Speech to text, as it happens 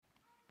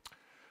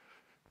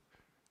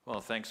Well,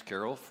 thanks,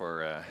 Carol,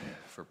 for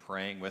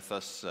praying with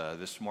us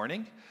this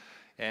morning.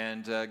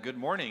 And good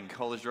morning,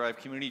 College Drive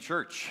Community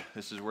Church.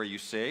 This is where you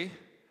say,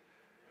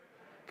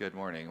 good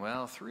morning.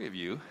 Well, three of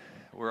you.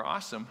 We're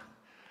awesome.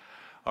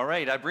 All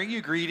right, I bring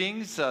you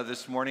greetings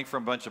this morning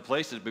from a bunch of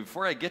places. But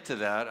before I get to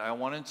that, I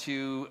wanted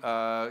to,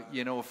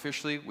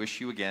 officially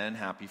wish you again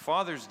Happy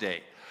Father's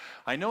Day.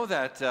 I know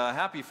that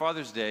Happy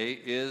Father's Day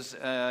is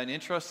an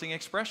interesting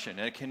expression,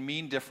 and it can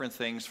mean different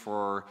things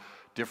for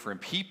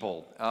different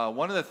people.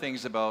 One of the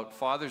things about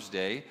Father's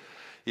Day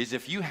is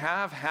if you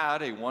have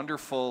had a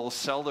wonderful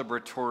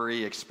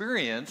celebratory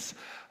experience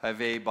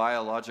of a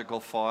biological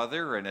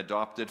father, an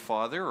adopted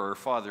father, or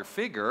father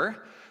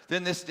figure,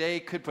 then this day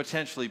could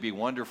potentially be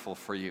wonderful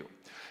for you.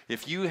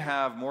 If you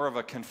have more of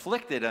a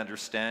conflicted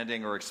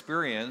understanding or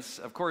experience,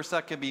 of course,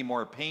 that can be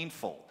more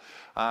painful.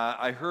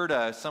 I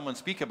heard someone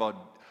speak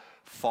about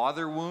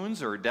father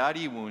wounds or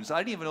daddy wounds. I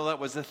didn't even know that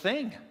was a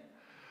thing.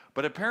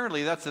 But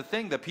apparently that's a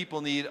thing that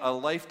people need a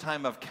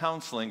lifetime of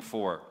counseling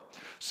for.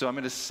 So I'm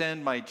going to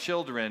send my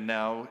children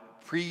now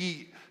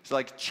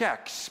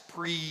checks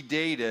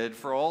pre-dated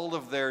for all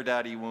of their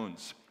daddy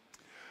wounds.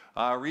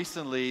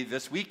 Recently,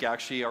 this week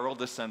actually, our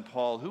oldest son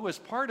Paul, who was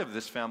part of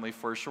this family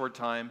for a short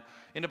time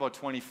in about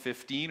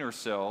 2015 or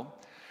so,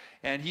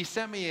 and he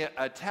sent me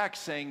a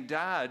text saying,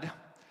 "Dad,"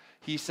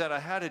 he said, "I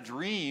had a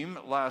dream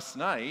last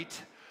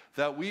night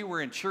that we were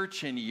in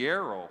church in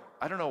Yarrow."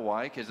 I don't know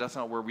why, because that's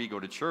not where we go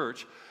to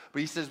church. But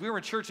he says, "We were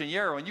in church in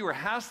Yarrow, and you were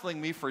hassling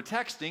me for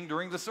texting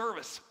during the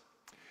service.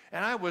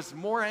 And I was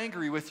more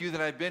angry with you than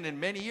I've been in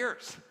many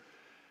years."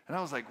 And I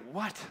was like,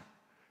 what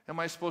am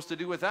I supposed to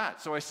do with that?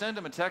 So I sent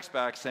him a text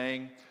back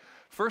saying,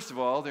 first of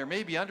all, there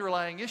may be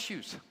underlying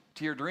issues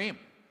to your dream.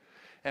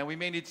 And we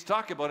may need to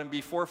talk about them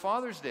before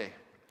Father's Day.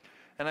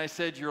 And I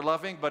said, "You're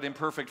loving but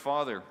imperfect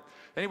father."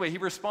 Anyway, he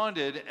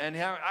responded, and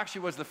he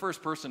actually was the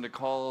first person to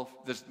call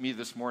me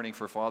this morning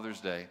for Father's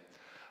Day.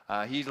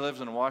 He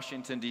lives in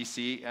Washington,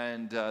 D.C.,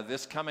 and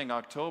this coming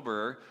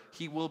October,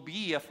 he will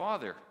be a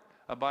father,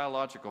 a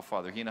biological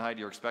father. He and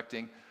Heidi are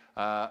expecting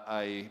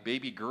a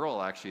baby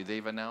girl, actually.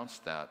 They've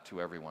announced that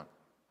to everyone.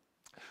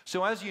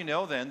 So as you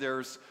know, then,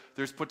 there's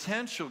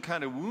potential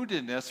kind of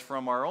woundedness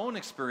from our own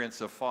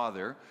experience of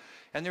father,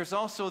 and there's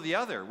also the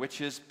other,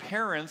 which is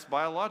parents,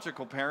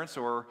 biological parents,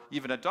 or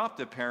even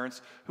adoptive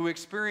parents, who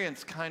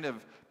experience kind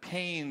of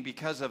pain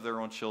because of their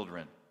own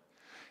children.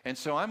 And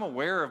so I'm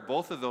aware of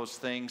both of those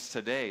things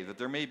today, that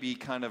there may be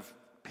kind of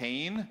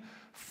pain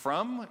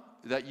from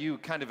that you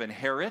kind of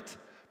inherit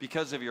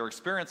because of your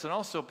experience, and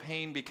also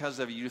pain because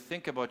of you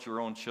think about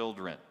your own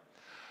children.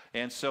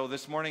 And so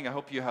this morning, I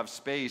hope you have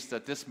space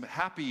that this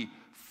happy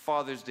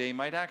Father's Day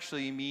might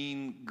actually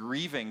mean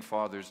grieving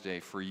Father's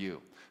Day for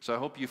you. So I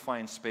hope you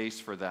find space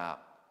for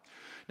that.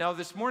 Now,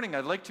 this morning,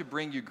 I'd like to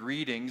bring you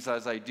greetings,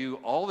 as I do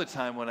all the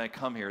time when I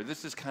come here.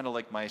 This is kind of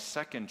like my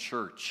second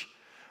church.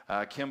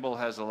 Kimball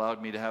has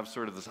allowed me to have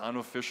sort of this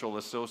unofficial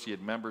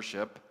associate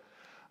membership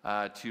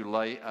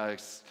to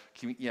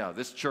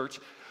this church.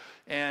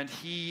 And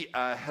he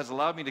has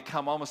allowed me to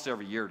come almost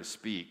every year to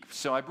speak.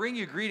 So I bring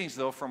you greetings,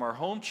 though, from our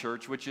home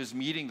church, which is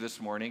meeting this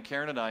morning.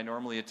 Karen and I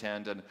normally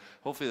attend, and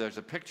hopefully there's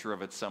a picture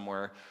of it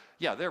somewhere.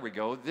 Yeah, there we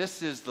go.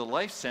 This is the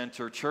Life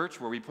Center Church,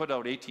 where we put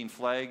out 18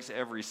 flags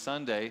every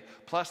Sunday.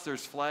 Plus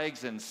there's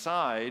flags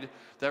inside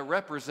that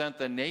represent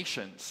the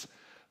nations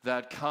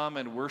that come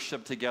and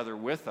worship together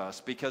with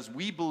us, because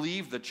we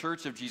believe the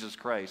Church of Jesus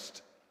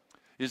Christ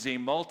is a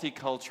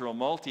multicultural,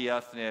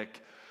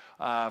 multi-ethnic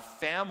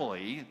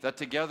family that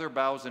together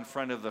bows in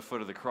front of the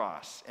foot of the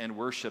cross and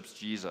worships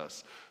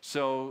Jesus.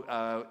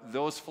 So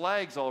those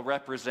flags all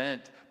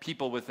represent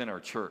people within our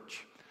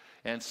church.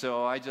 And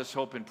so I just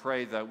hope and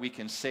pray that we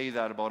can say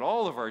that about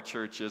all of our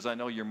churches. I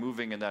know you're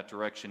moving in that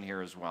direction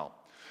here as well.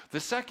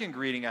 The second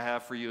greeting I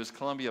have for you is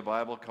Columbia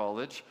Bible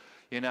College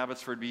in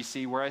Abbotsford,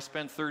 BC, where I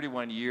spent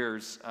 31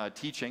 years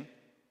teaching.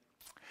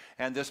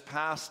 And this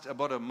past,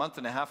 about a month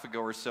and a half ago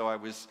or so, I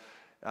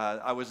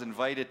was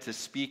invited to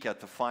speak at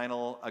the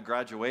final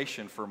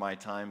graduation for my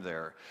time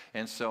there.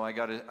 And so I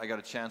got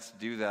a chance to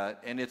do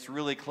that. And it's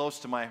really close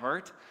to my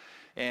heart.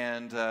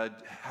 And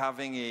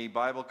having a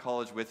Bible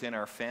college within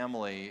our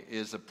family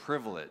is a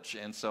privilege.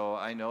 And so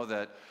I know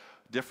that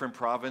different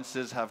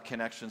provinces have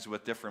connections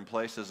with different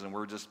places, and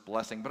we're just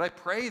blessing. But I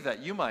pray that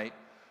you might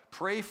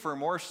pray for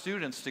more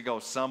students to go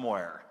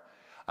somewhere,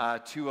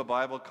 to a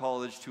Bible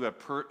college, to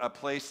a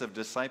place of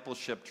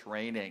discipleship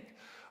training.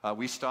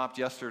 We stopped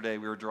yesterday.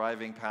 We were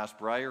driving past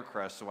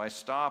Briarcrest, so I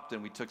stopped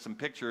and we took some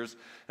pictures,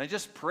 and I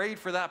just prayed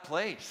for that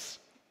place.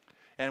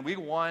 And we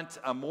want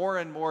more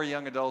and more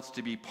young adults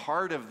to be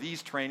part of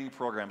these training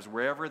programs,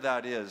 wherever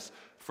that is,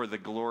 for the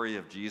glory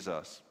of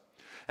Jesus.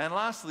 And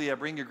lastly, I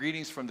bring you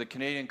greetings from the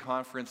Canadian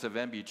Conference of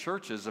MB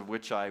Churches, of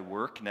which I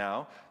work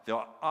now.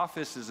 The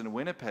office is in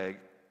Winnipeg,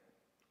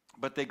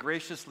 but they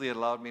graciously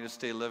allowed me to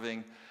stay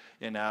living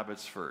in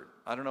Abbotsford.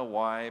 I don't know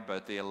why,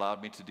 but they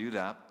allowed me to do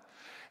that.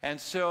 And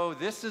so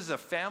this is a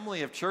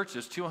family of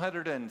churches,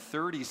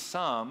 230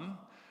 some,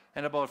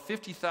 and about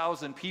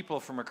 50,000 people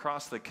from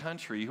across the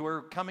country who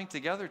are coming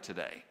together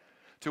today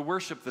to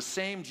worship the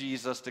same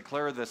Jesus,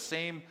 declare the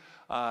same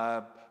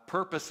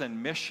purpose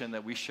and mission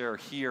that we share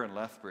here in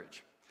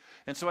Lethbridge.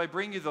 And so I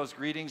bring you those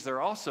greetings.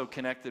 They're also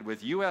connected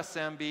with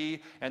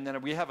USMB, and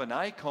then we have an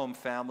ICOM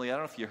family. I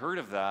don't know if you heard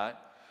of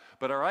that,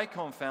 but our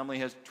ICOM family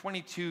has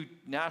 22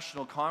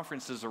 national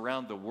conferences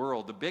around the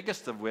world, the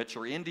biggest of which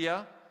are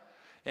India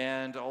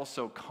and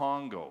also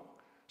Congo.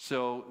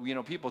 So,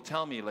 people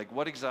tell me, like,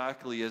 what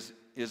exactly is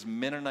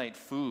Mennonite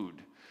food?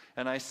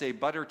 And I say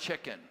butter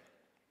chicken.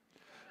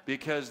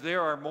 Because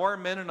there are more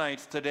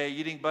Mennonites today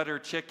eating butter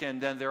chicken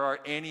than there are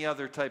any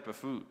other type of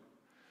food.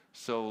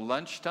 So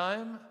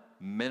lunchtime,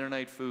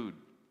 Mennonite food.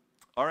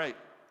 All right.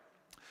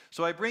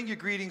 So I bring you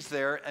greetings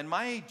there, and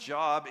my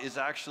job is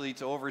actually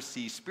to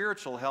oversee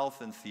spiritual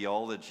health and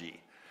theology.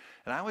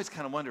 And I always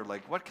kind of wonder,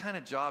 like, what kind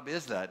of job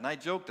is that? And I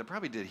joked, I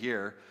probably did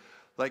here,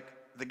 like,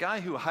 the guy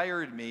who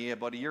hired me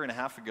about a year and a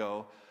half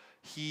ago,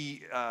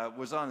 he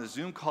was on a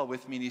Zoom call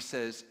with me, and he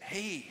says,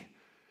 hey,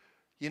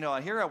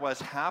 here I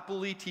was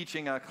happily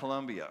teaching at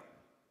Columbia.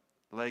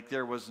 Like,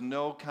 there was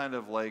no kind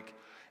of like,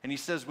 and he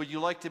says, would you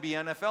like to be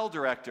NFL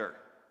director?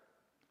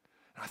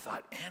 And I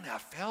thought,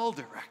 NFL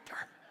director?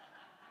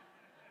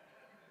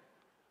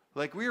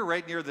 Like, we were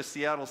right near the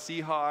Seattle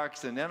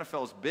Seahawks, and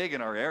NFL's big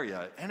in our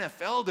area.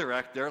 NFL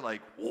director,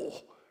 like, whoa.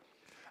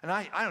 And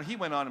I don't, he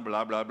went on and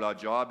blah, blah, blah,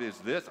 job is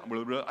this,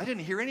 blah, blah. I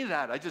didn't hear any of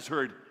that. I just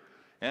heard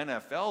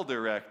NFL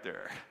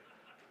director.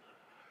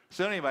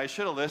 So anyway, I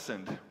should have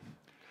listened.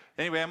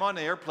 Anyway, I'm on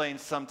the airplane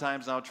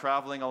sometimes now,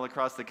 traveling all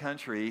across the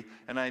country,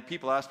 and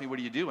people ask me, what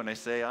do you do? And I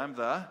say, I'm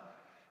the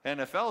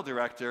NFL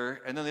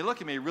director, and then they look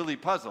at me really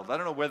puzzled. I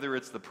don't know whether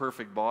it's the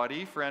perfect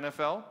body for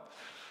NFL,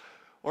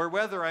 or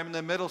whether I'm in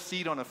the middle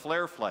seat on a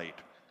flare flight.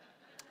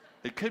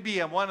 It could be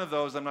one of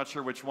those, I'm not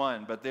sure which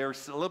one, but they're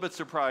a little bit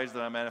surprised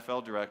that I'm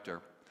NFL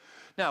director.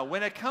 Now,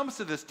 when it comes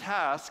to this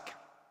task,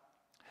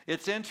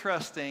 it's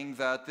interesting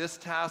that this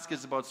task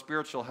is about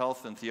spiritual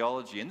health and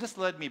theology. And this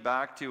led me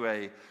back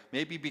to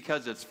maybe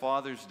because it's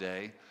Father's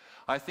Day,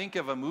 I think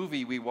of a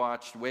movie we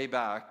watched way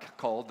back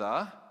called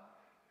The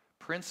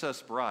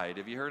Princess Bride.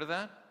 Have you heard of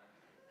that?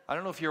 I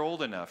don't know if you're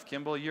old enough.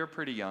 Kimball, you're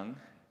pretty young.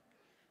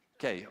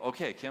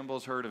 Okay,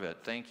 Kimball's heard of it.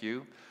 Thank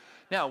you.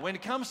 Now, when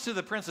it comes to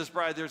The Princess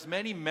Bride, there's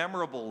many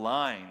memorable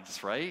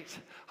lines, right?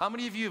 How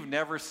many of you have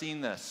never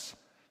seen this?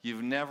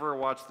 You've never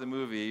watched the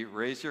movie?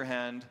 Raise your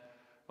hand.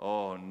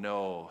 Oh,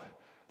 no.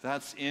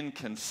 That's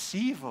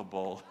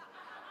inconceivable.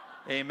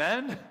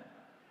 Amen?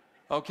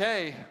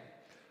 Okay.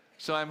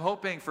 So I'm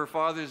hoping for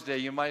Father's Day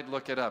you might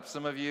look it up.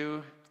 Some of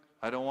you,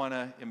 I don't want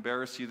to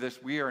embarrass you.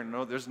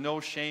 There's no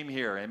shame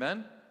here.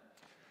 Amen?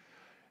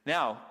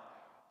 Now,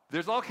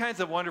 there's all kinds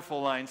of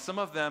wonderful lines. Some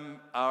of them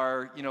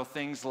are,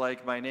 things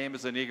like, my name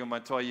is Inigo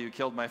Montoya, you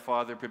killed my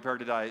father, prepare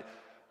to die.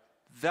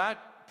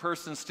 That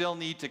person still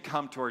need to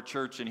come to our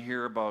church and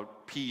hear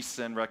about peace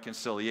and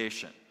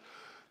reconciliation.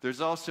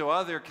 There's also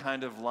other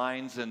kind of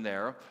lines in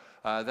there.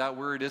 That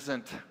word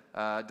doesn't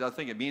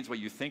think it means what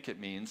you think it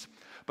means.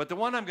 But the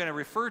one I'm going to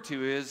refer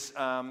to is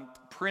Count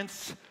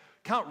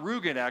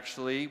Rugen,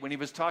 actually, when he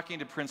was talking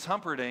to Prince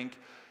Humperdinck,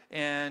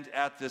 and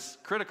at this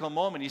critical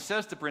moment, he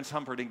says to Prince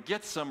Humperdinck,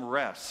 get some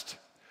rest.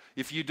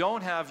 If you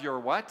don't have your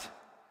what?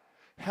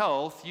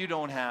 Health, you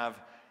don't have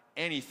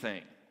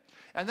anything.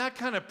 And that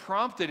kind of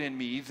prompted in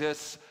me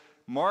this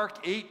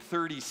Mark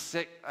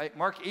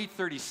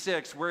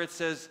 8:36, where it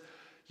says,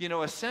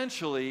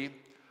 essentially,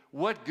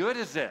 what good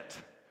is it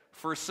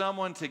for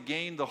someone to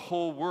gain the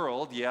whole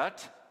world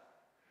yet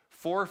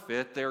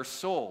forfeit their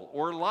soul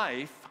or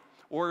life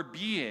or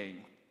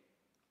being?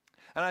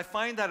 And I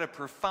find that a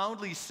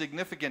profoundly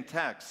significant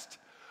text.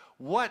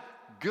 What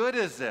good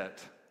is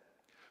it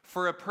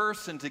for a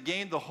person to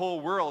gain the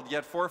whole world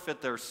yet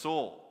forfeit their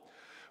soul?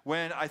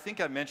 When, I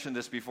think I mentioned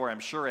this before, I'm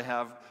sure I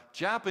have,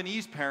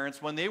 Japanese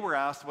parents, when they were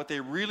asked what they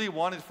really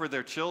wanted for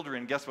their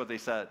children, guess what they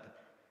said?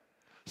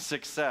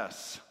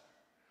 Success.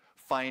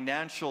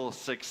 Financial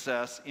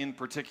success in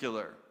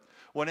particular.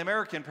 When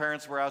American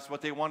parents were asked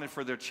what they wanted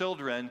for their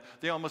children,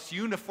 they almost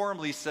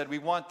uniformly said,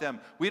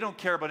 we don't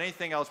care about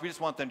anything else, we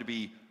just want them to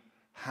be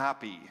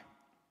happy.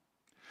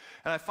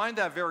 And I find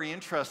that very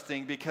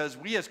interesting because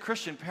we as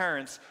Christian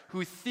parents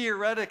who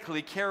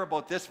theoretically care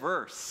about this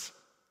verse,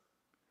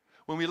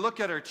 when we look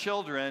at our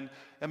children,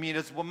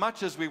 as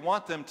much as we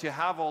want them to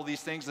have all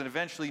these things and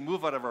eventually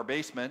move out of our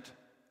basement,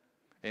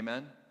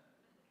 amen?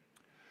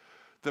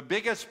 The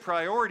biggest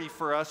priority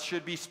for us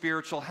should be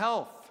spiritual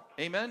health.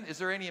 Amen? Is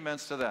there any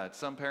amens to that?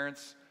 Some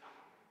parents?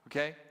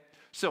 Okay?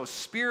 So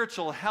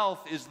spiritual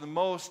health is the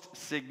most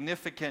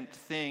significant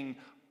thing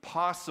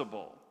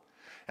possible.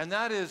 And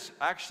that is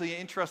actually,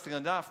 interesting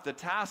enough, the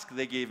task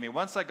they gave me.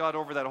 Once I got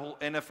over that whole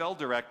NFL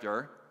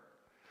director,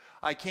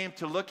 I came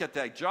to look at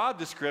that job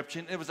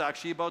description. It was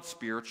actually about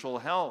spiritual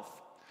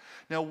health.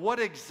 Now, what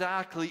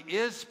exactly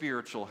is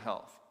spiritual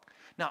health?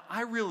 Now,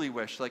 I really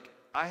wish,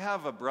 I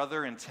have a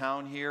brother in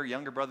town here,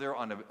 younger brother,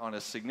 on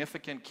a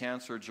significant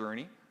cancer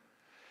journey.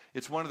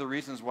 It's one of the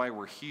reasons why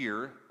we're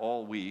here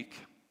all week,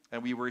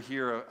 and we were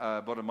here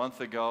about a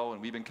month ago,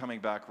 and we've been coming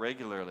back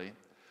regularly,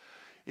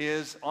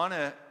 is on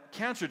a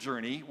cancer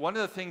journey, one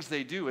of the things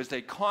they do is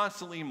they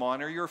constantly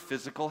monitor your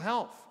physical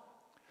health.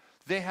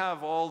 They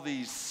have all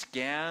these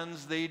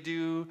scans they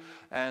do,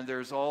 and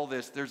there's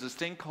this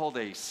thing called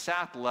a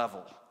SAT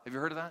level. Have you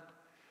heard of that?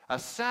 A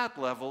SAT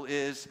level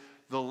is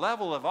the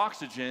level of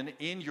oxygen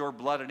in your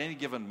blood at any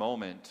given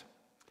moment.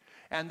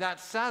 And that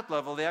SAT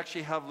level, they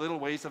actually have little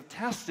ways of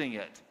testing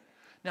it.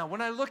 Now,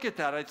 when I look at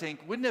that, I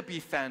think, wouldn't it be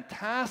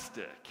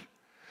fantastic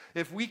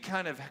if we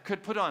kind of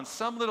could put on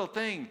some little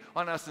thing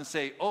on us and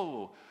say,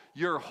 oh,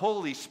 your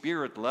Holy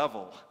Spirit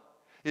level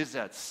is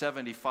at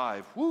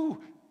 75.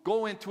 Woo,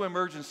 go into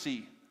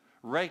emergency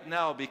right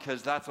now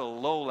because that's a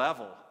low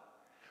level.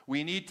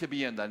 We need to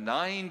be in the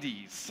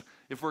 90s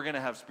if we're going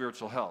to have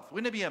spiritual health.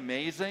 Wouldn't it be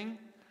amazing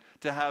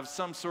to have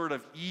some sort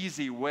of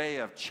easy way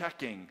of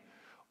checking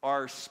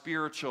our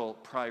spiritual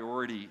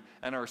priority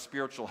and our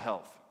spiritual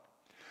health?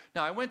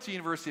 Now, I went to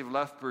University of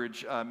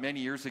Lethbridge many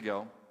years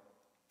ago,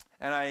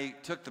 and I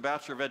took the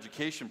Bachelor of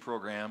Education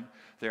program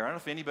there. I don't know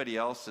if anybody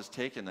else has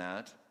taken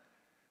that.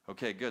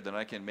 Okay, good. Then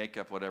I can make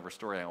up whatever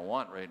story I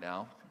want right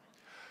now.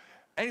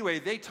 Anyway,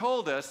 they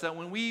told us that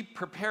when we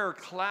prepare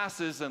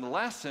classes and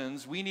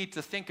lessons, we need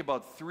to think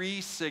about 3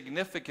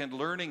 significant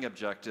learning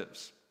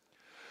objectives.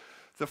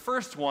 The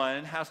first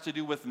one has to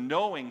do with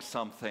knowing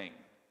something.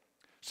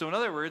 So in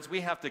other words,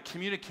 we have to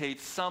communicate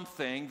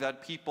something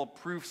that people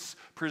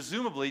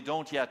presumably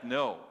don't yet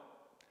know.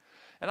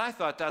 And I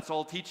thought that's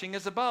all teaching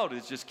is about,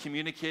 is just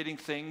communicating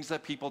things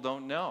that people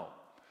don't know.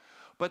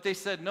 But they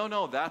said,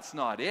 no, that's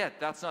not it.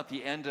 That's not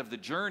the end of the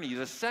journey.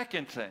 The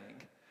second thing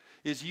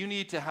is you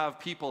need to have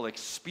people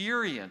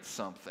experience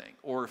something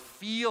or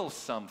feel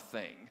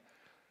something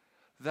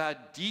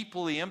that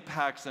deeply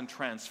impacts and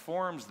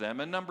transforms them.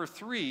 And number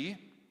 3,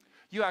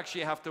 you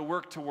actually have to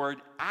work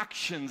toward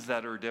actions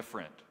that are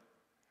different.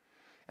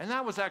 And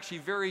that was actually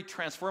very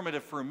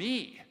transformative for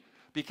me,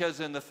 because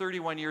in the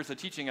 31 years of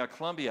teaching at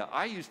Columbia,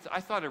 I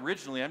thought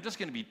originally I'm just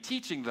going to be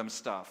teaching them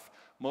stuff,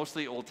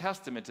 mostly Old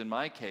Testament in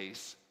my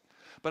case.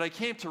 But I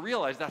came to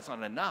realize that's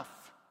not enough.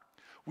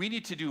 We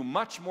need to do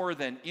much more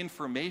than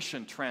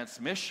information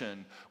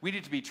transmission. We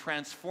need to be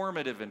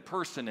transformative in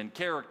person, in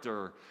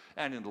character,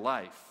 and in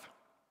life.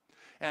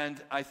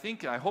 And I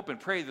hope and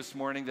pray this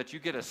morning that you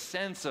get a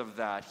sense of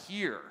that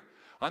here.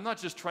 I'm not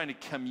just trying to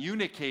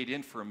communicate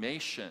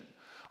information.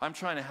 I'm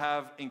trying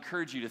to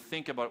encourage you to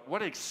think about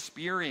what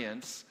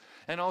experience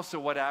and also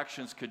what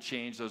actions could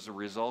change as a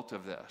result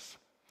of this.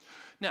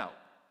 Now,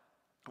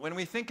 when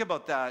we think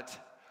about that,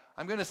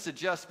 I'm going to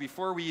suggest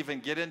before we even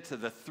get into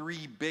the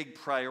 3 big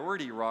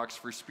priority rocks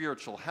for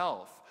spiritual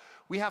health,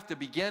 we have to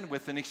begin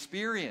with an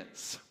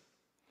experience.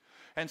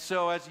 And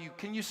so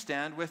can you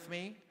stand with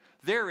me?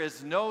 There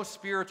is no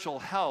spiritual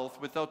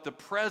health without the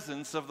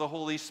presence of the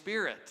Holy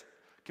Spirit.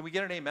 Can we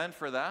get an amen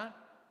for that?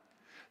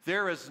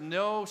 There is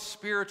no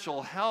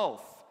spiritual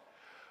health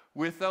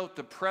without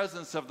the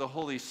presence of the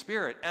Holy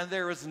Spirit. And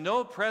there is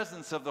no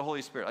presence of the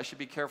Holy Spirit. I should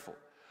be careful.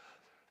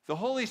 The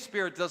Holy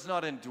Spirit does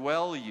not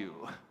indwell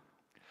you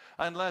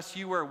unless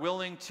you are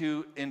willing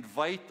to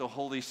invite the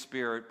Holy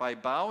Spirit by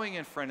bowing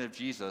in front of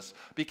Jesus,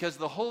 because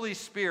the Holy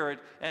Spirit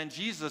and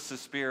Jesus'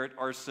 Spirit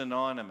are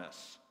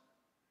synonymous.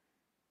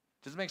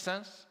 Does it make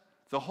sense?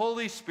 The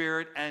Holy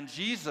Spirit and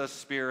Jesus'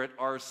 Spirit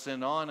are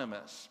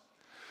synonymous.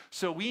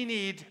 So we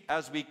need,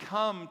 as we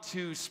come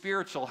to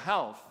spiritual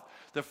health,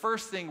 the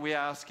first thing we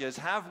ask is,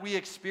 have we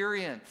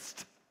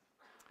experienced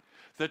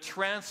the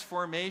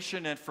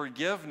transformation and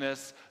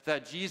forgiveness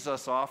that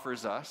Jesus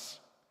offers us?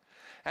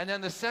 And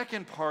then the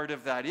second part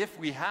of that, if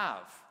we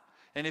have,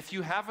 and if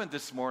you haven't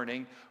this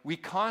morning, we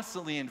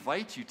constantly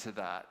invite you to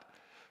that,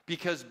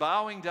 because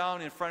bowing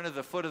down in front of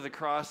the foot of the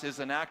cross is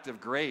an act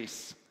of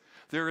grace.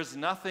 There is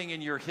nothing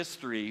in your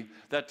history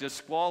that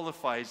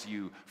disqualifies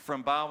you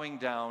from bowing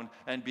down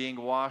and being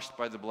washed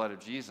by the blood of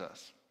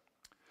Jesus.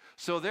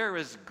 So there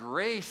is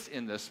grace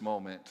in this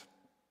moment.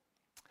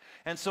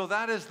 And so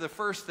that is the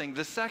first thing.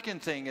 The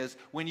second thing is,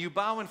 when you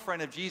bow in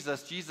front of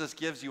Jesus, Jesus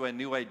gives you a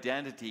new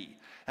identity.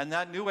 And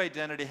that new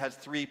identity has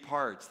 3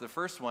 parts. The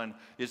first one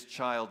is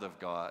child of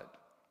God.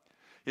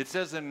 It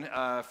says in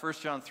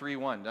 1 John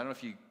 3:1, I don't know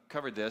if you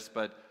covered this,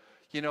 but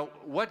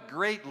what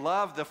great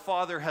love the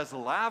Father has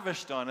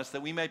lavished on us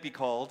that we might be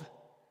called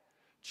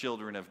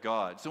children of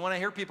God. So when I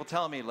hear people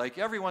tell me, like,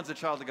 everyone's a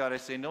child of God, I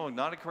say, no,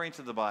 not according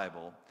to the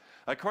Bible.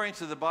 According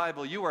to the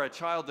Bible, you are a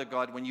child of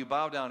God when you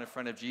bow down in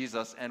front of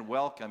Jesus and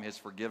welcome his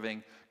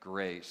forgiving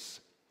grace.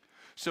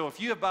 So if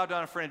you have bowed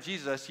down in front of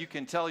Jesus, you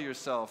can tell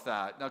yourself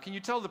that. Now, can you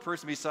tell the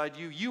person beside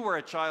you, you are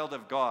a child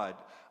of God?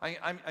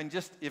 I'm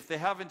just, if they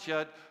haven't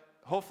yet,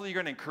 hopefully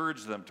you're going to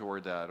encourage them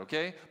toward that,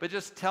 okay? But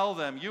just tell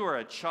them you are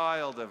a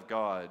child of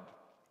God.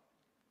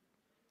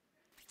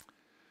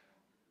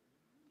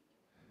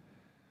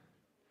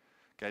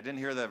 Okay, I didn't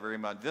hear that very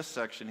much. This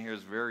section here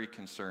is very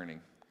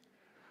concerning.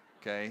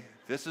 Okay,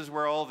 this is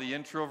where all the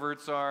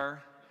introverts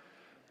are.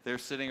 They're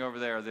sitting over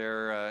there.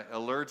 They're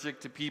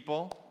allergic to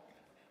people.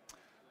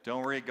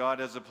 Don't worry, God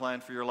has a plan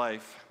for your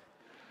life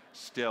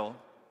still.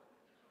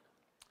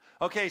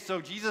 Okay, so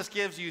Jesus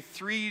gives you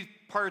 3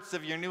 parts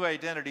of your new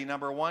identity.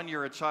 Number 1,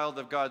 you're a child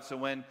of God. So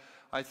when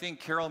I think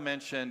Carol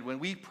mentioned, when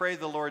we pray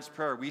the Lord's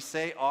Prayer, we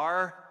say,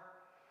 Our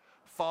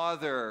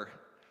Father,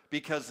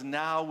 because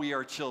now we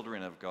are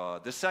children of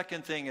God. The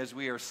second thing is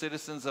we are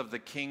citizens of the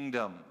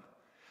kingdom.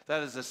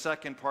 That is the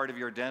second part of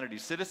your identity.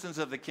 Citizens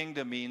of the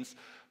kingdom means,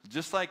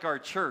 just like our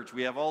church,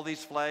 we have all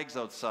these flags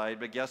outside,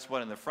 but guess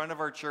what? In the front of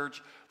our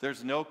church,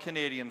 there's no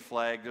Canadian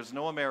flag, there's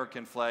no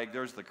American flag,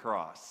 there's the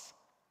cross.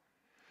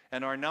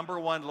 And our number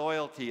one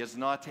loyalty is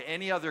not to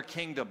any other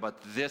kingdom,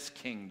 but this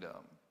kingdom.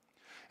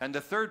 And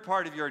the third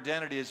part of your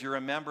identity is you're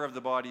a member of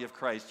the body of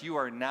Christ. You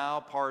are now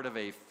part of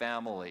a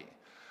family.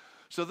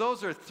 So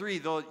those are three.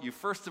 Though you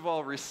first of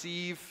all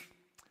receive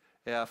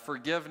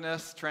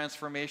forgiveness,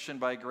 transformation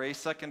by grace.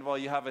 Second of all,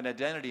 you have an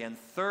identity. And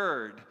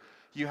third,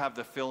 you have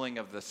the filling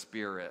of the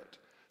Spirit.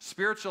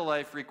 Spiritual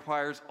life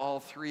requires all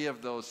three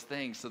of those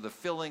things. So the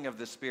filling of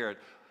the Spirit.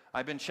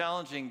 I've been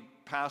challenging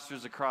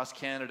pastors across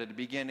Canada to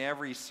begin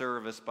every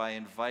service by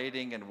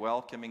inviting and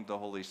welcoming the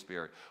Holy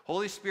Spirit.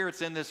 Holy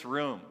Spirit's in this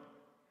room.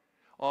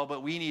 Oh,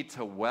 but we need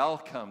to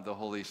welcome the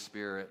Holy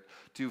Spirit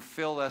to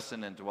fill us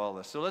and indwell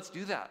us. So let's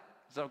do that.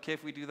 Is that okay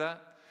if we do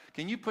that?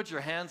 Can you put your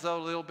hands out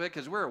a little bit?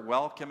 Because we're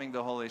welcoming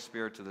the Holy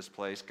Spirit to this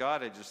place.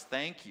 God, I just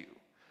thank you.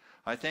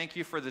 I thank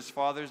you for this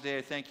Father's Day.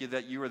 I thank you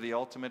that you are the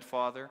ultimate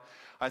Father.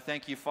 I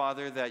thank you,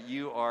 Father, that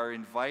you are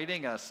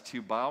inviting us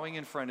to bowing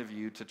in front of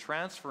you, to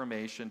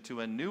transformation, to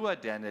a new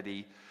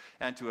identity,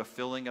 and to a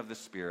filling of the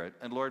Spirit.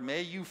 And Lord,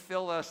 may you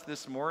fill us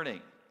this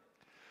morning,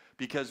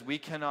 because we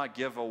cannot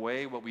give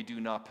away what we do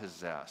not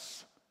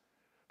possess.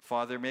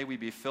 Father, may we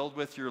be filled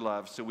with your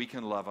love so we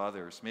can love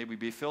others. May we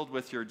be filled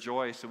with your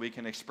joy so we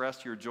can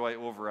express your joy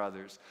over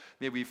others.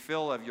 May we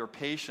fill of your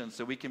patience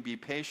so we can be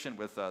patient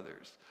with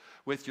others.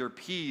 With your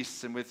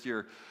peace and with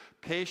your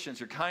patience,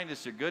 your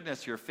kindness, your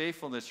goodness, your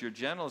faithfulness, your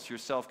gentleness, your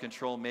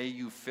self-control, may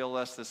you fill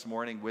us this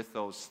morning with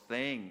those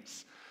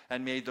things.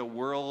 And may the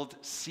world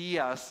see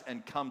us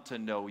and come to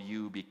know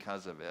you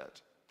because of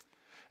it.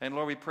 And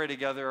Lord, we pray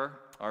together,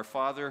 our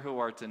Father who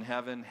art in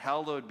heaven,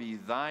 hallowed be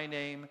thy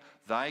name,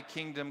 thy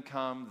kingdom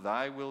come,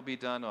 thy will be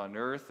done on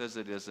earth as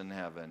it is in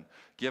heaven.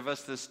 Give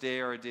us this day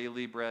our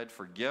daily bread.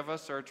 Forgive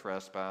us our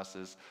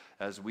trespasses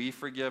as we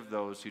forgive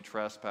those who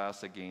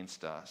trespass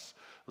against us.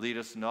 Lead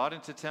us not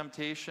into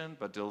temptation,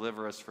 but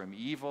deliver us from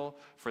evil.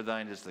 For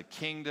thine is the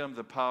kingdom,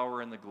 the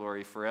power, and the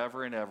glory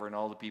forever and ever. And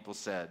all the people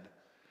said,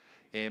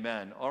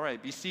 amen. All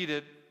right, be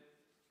seated.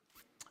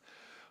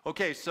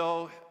 Okay,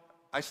 so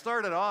I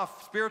started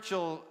off,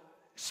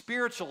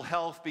 spiritual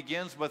health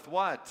begins with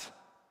what?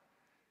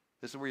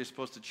 This is where you're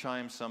supposed to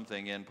chime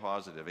something in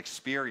positive.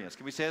 Experience.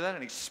 Can we say that?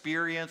 An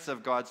experience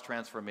of God's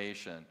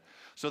transformation.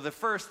 So the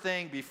first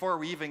thing, before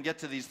we even get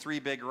to these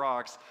three big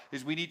rocks,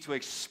 is we need to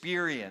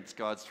experience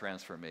God's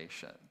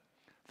transformation.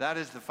 That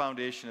is the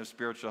foundation of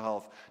spiritual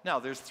health. Now,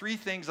 there's three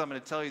things I'm going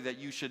to tell you that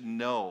you should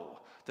know.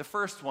 The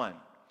first one,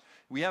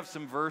 we have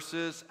some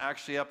verses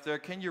actually up there.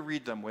 Can you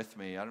read them with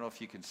me? I don't know if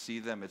you can see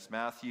them. It's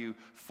Matthew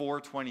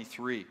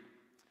 4:23.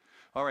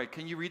 All right,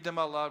 can you read them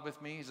out loud with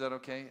me? Is that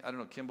okay? I don't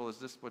know, Kimball, is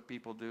this what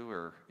people do,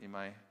 or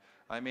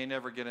I may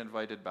never get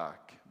invited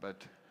back,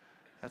 but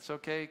that's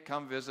okay.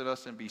 Come visit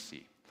us in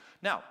BC.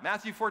 Now,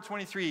 Matthew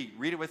 4:23,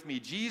 read it with me.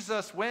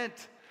 Jesus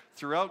went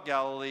throughout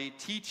Galilee,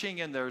 teaching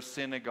in their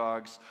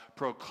synagogues,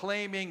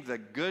 proclaiming the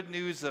good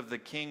news of the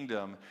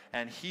kingdom,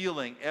 and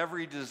healing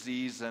every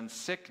disease and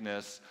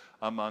sickness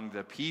among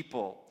the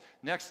people.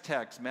 Next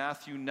text,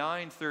 Matthew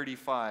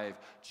 9:35.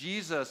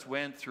 Jesus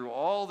went through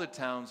all the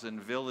towns and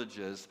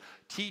villages,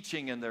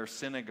 teaching in their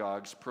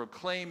synagogues,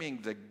 proclaiming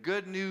the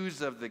good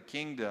news of the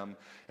kingdom,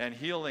 and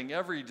healing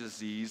every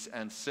disease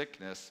and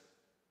sickness.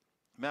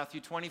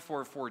 Matthew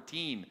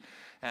 24:14.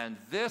 And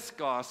this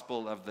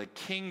gospel of the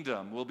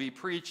kingdom will be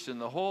preached in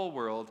the whole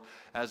world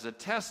as a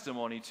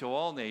testimony to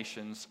all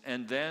nations,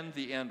 and then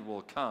the end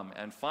will come.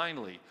 And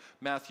finally,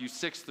 Matthew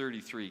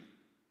 6:33.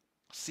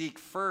 Seek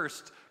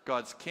first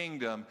God's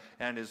kingdom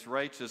and his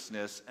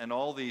righteousness, and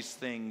all these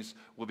things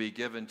will be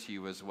given to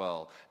you as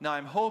well. Now,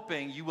 I'm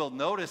hoping you will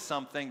notice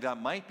something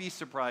that might be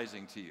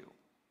surprising to you.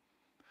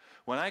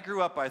 When I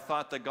grew up, I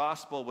thought the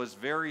gospel was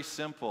very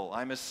simple.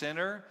 I'm a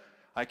sinner.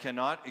 I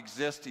cannot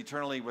exist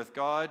eternally with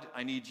God.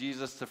 I need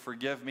Jesus to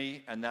forgive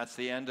me, and that's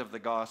the end of the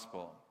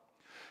gospel.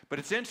 But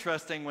it's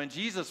interesting, when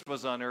Jesus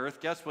was on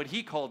earth, guess what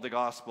he called the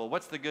gospel?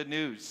 What's the good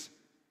news?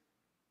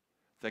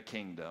 The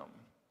kingdom.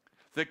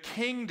 The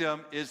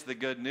kingdom is the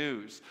good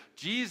news.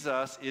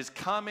 Jesus has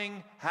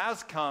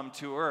come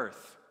to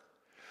earth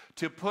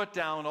to put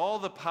down all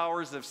the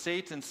powers of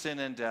Satan, sin,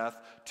 and death,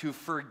 to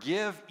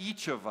forgive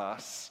each of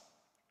us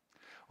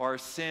our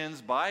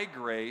sins by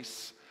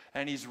grace,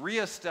 and he's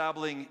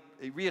reestablishing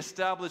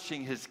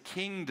his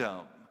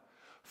kingdom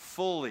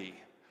fully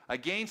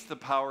against the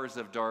powers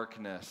of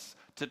darkness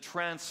to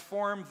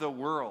transform the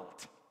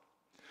world.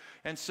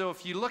 And so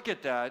if you look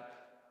at that,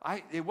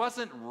 it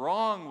wasn't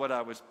wrong what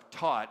I was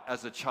taught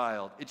as a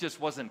child. It just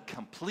wasn't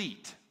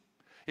complete.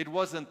 It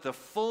wasn't the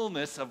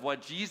fullness of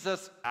what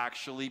Jesus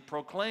actually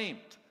proclaimed.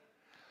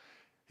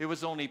 It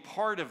was only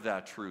part of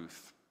that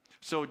truth.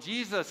 So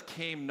Jesus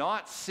came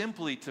not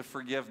simply to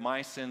forgive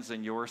my sins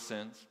and your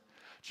sins.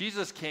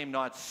 Jesus came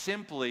not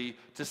simply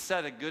to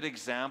set a good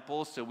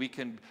example so we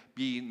can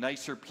be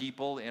nicer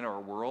people in our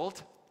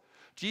world.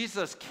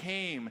 Jesus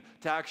came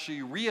to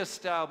actually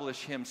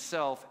reestablish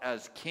himself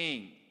as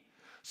king,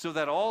 so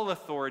that all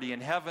authority in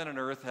heaven and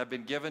earth have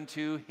been given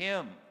to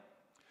him.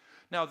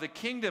 Now, the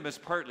kingdom is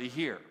partly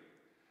here.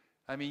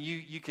 I mean,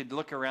 you could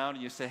look around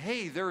and you say,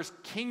 hey, there's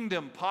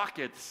kingdom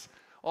pockets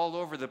all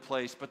over the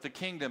place, but the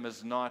kingdom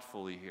is not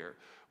fully here.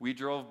 We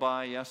drove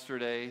by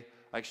yesterday,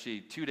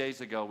 actually 2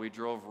 days ago, we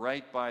drove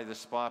right by the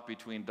spot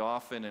between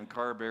Dauphin and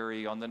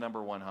Carberry on the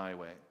number 1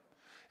 highway.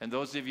 And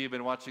those of you who've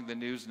been watching the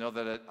news know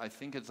that I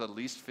think it's at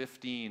least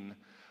 15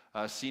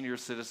 senior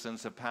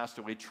citizens have passed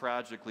away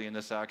tragically in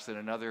this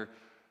accident. Another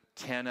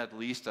 10 at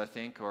least, I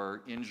think,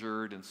 are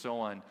injured and so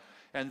on.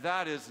 And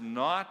that is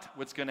not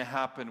what's going to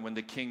happen when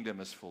the kingdom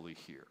is fully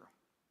here.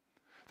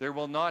 There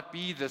will not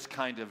be this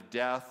kind of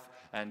death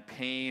and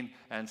pain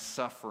and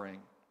suffering.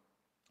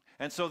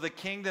 And so the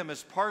kingdom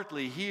is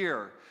partly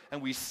here,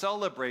 and we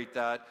celebrate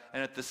that,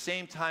 and at the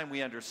same time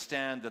we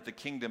understand that the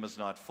kingdom is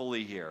not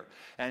fully here.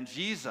 And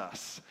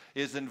Jesus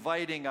is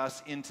inviting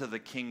us into the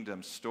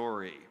kingdom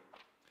story.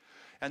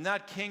 And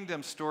that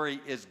kingdom story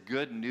is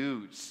good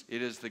news.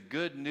 It is the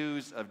good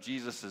news of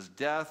Jesus'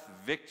 death,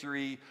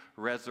 victory,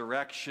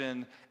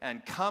 resurrection,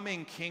 and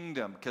coming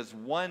kingdom, because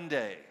one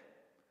day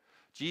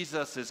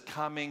Jesus is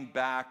coming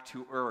back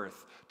to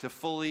earth to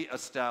fully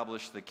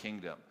establish the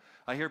kingdom.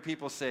 I hear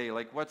people say,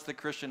 like, what's the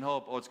Christian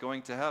hope? Oh, it's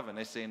going to heaven.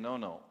 I say,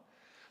 no.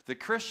 The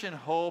Christian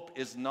hope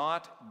is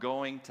not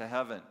going to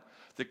heaven.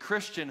 The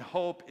Christian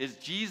hope is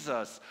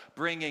Jesus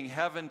bringing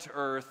heaven to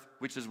earth,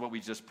 which is what we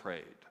just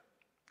prayed.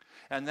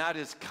 And that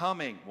is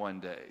coming one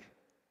day.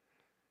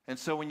 And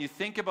so when you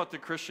think about the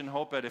Christian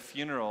hope at a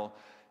funeral,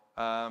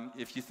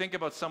 if you think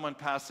about someone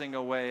passing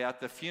away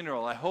at the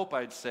funeral, I hope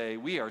I'd say,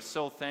 we are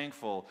so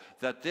thankful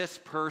that this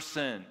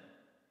person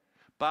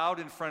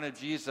bowed in front of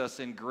Jesus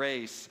in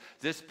grace.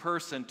 This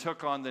person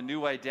took on the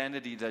new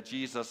identity that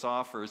Jesus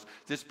offers.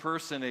 This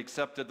person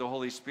accepted the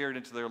Holy Spirit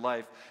into their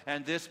life.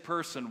 And this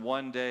person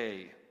one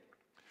day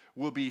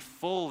will be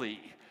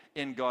fully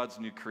in God's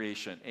new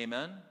creation.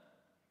 Amen?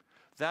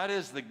 That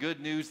is the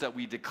good news that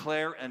we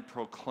declare and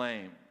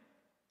proclaim.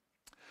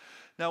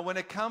 Now, when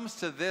it comes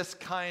to this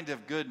kind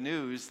of good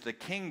news, the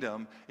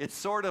kingdom, it's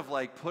sort of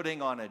like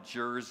putting on a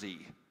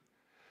jersey.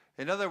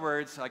 In other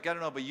words, I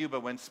don't know about you,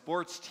 but when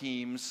sports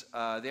teams,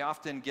 they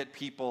often get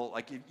people,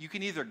 like you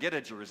can either get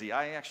a jersey.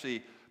 I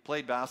actually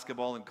played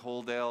basketball in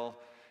Coaldale,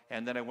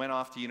 and then I went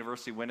off to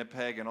University of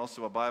Winnipeg and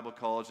also a Bible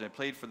college, and I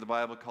played for the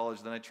Bible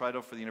college. Then I tried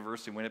out for the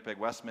University of Winnipeg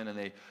Westman, and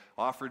they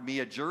offered me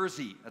a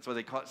jersey. That's what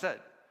they said.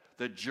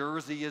 The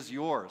jersey is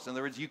yours. In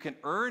other words, you can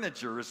earn a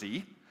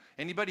jersey.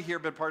 Anybody here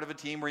been part of a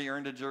team where you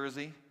earned a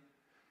jersey?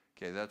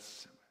 Okay,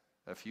 that's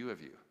a few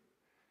of you.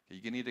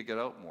 You need to get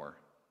out more,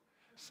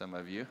 some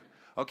of you.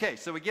 Okay,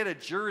 so we get a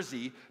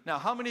jersey. Now,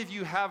 how many of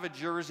you have a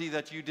jersey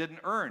that you didn't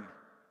earn?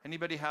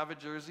 Anybody have a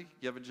jersey?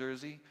 You have a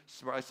jersey?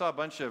 I saw a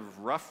bunch of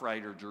Rough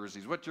Rider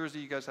jerseys. What jersey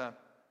you guys have?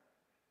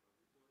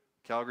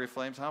 Calgary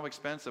Flames. How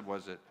expensive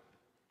was it?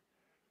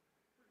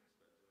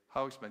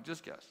 How expensive?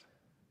 Just guess.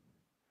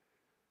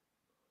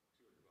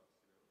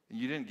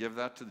 You didn't give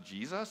that to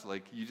Jesus?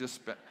 Like, you just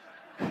spent...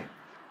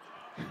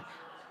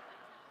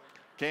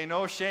 Okay,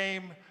 no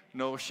shame.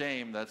 No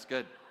shame. That's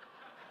good.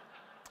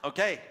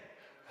 Okay.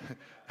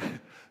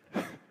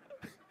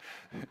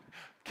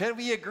 Can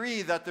we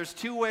agree that there's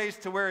two ways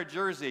to wear a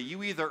jersey?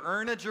 You either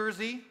earn a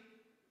jersey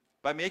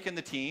by making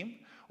the team,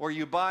 or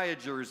you buy a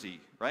jersey,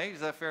 right? Is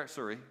that fair?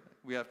 Sorry,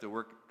 we have to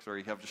work.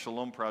 Sorry, have the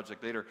Shalom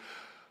Project later.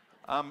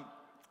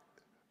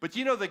 But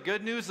you know the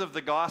good news of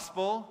the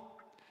gospel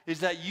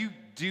is that you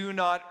do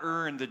not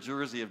earn the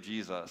jersey of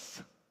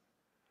Jesus.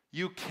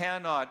 You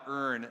cannot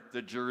earn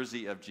the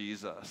jersey of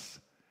Jesus.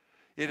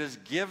 It is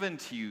given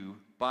to you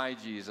by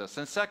Jesus.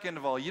 And second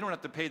of all, you don't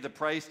have to pay the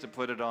price to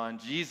put it on.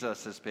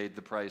 Jesus has paid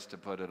the price to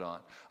put it on.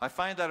 I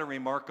find that a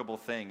remarkable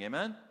thing.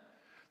 Amen?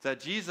 That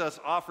Jesus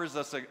offers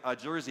us a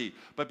jersey.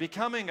 But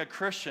becoming a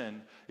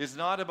Christian is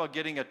not about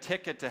getting a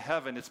ticket to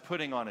heaven. It's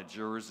putting on a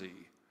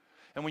jersey.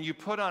 And when you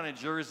put on a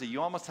jersey,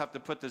 you almost have to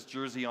put this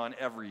jersey on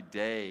every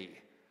day.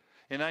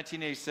 In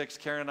 1986,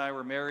 Karen and I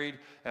were married,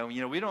 and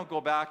we don't go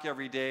back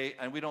every day,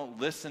 and we don't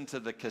listen to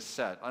the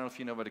cassette. I don't know if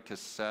you know what a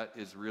cassette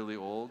is, really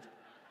old.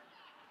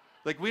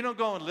 Like, we don't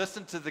go and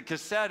listen to the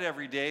cassette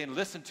every day and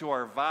listen to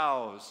our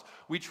vows.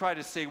 We try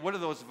to say, what do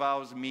those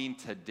vows mean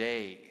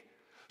today?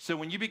 So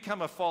when you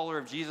become a follower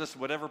of Jesus,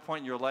 whatever point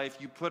in your life,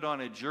 you put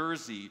on a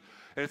jersey.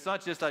 And it's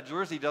not just that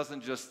jersey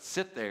doesn't just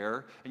sit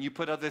there and you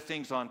put other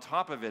things on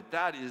top of it.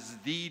 That is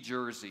the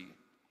jersey.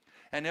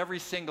 And every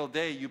single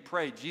day you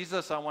pray,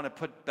 Jesus, I want to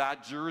put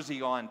that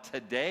jersey on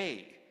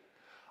today.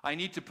 I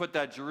need to put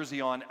that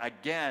jersey on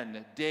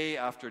again, day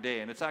after day.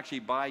 And it's actually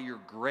by your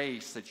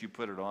grace that you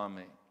put it on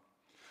me.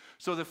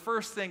 So the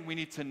first thing we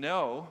need to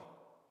know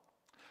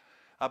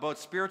about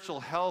spiritual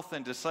health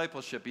and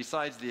discipleship,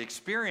 besides the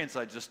experience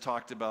I just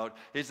talked about,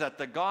 is that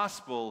the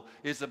gospel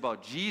is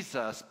about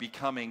Jesus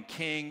becoming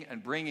king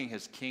and bringing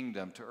his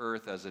kingdom to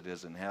earth as it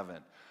is in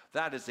heaven.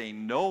 That is a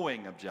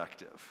knowing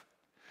objective.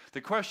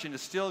 The question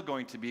is still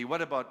going to be,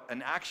 what about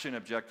an action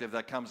objective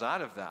that comes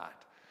out of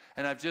that?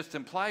 And I've just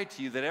implied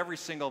to you that every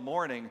single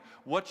morning,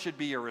 what should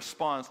be your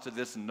response to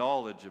this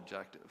knowledge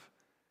objective?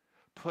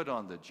 Put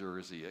on the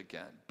jersey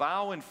again.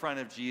 Bow in front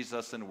of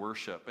Jesus and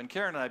worship. And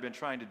Karen and I have been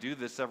trying to do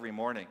this every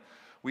morning.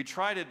 We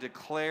try to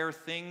declare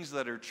things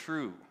that are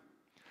true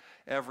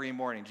every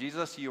morning.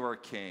 Jesus, you are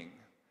King.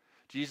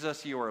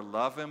 Jesus, you are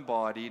love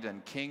embodied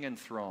and King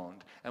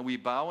enthroned. And we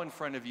bow in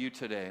front of you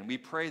today. And we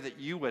pray that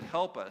you would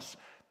help us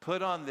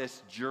put on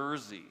this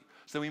jersey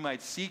so we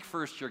might seek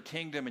first your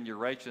kingdom and your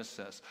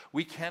righteousness.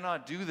 We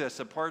cannot do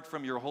this apart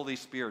from your Holy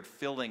Spirit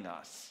filling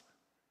us.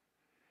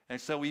 And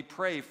so we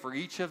pray for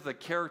each of the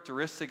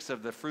characteristics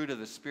of the fruit of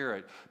the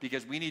Spirit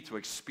because we need to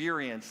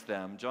experience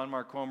them. John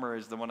Mark Comer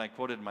is the one I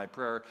quoted in my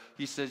prayer.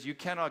 He says, you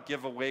cannot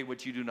give away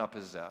what you do not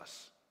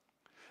possess.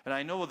 And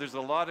I know there's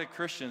a lot of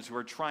Christians who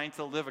are trying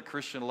to live a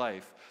Christian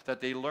life,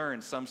 that they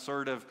learn some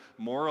sort of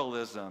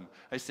moralism.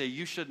 I say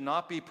you should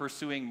not be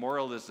pursuing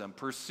moralism.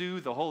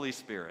 Pursue the Holy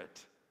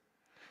Spirit.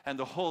 And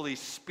the Holy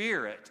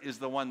Spirit is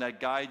the one that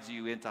guides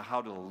you into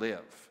how to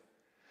live.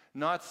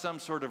 Not some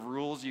sort of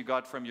rules you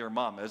got from your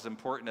mom, as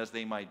important as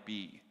they might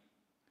be.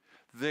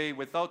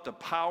 Without the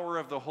power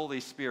of the Holy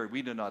Spirit,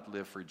 we do not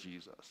live for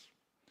Jesus.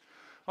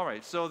 All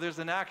right, so there's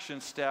an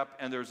action step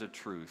and there's a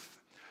truth.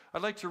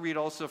 I'd like to read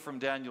also from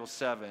Daniel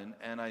 7,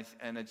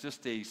 and it's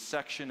just a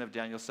section of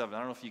Daniel 7. I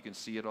don't know if you can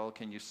see it all.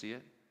 Can you see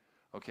it?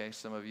 Okay,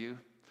 some of you.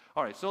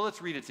 All right, so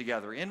let's read it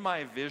together. In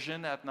my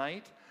vision at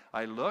night,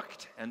 I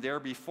looked, and there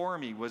before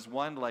me was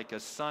one like a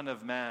son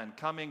of man,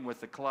 coming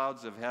with the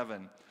clouds of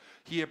heaven.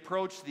 He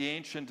approached the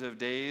Ancient of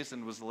Days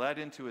and was led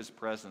into his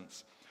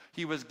presence.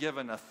 He was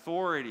given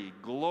authority,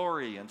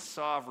 glory, and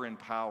sovereign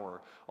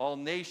power. All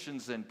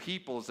nations and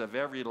peoples of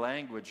every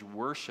language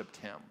worshipped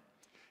him.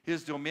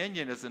 His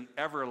dominion is an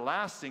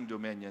everlasting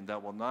dominion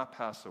that will not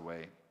pass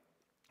away,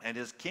 and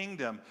his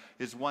kingdom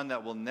is one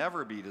that will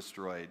never be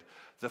destroyed.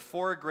 The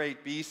four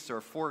great beasts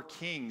are four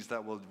kings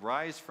that will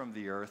rise from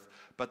the earth,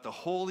 but the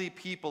holy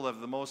people of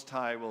the Most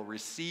High will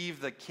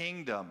receive the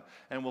kingdom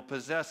and will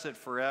possess it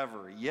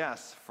forever,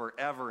 yes,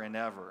 forever and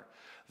ever.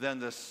 Then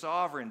the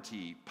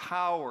sovereignty,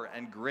 power,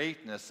 and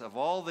greatness of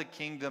all the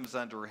kingdoms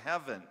under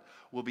heaven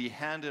will be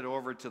handed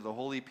over to the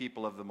holy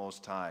people of the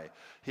Most High.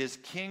 His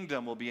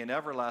kingdom will be an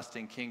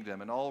everlasting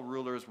kingdom, and all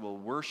rulers will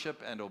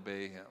worship and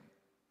obey him.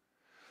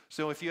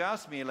 So if you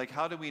ask me,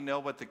 how do we know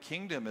what the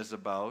kingdom is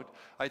about?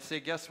 I'd say,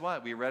 guess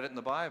what? We read it in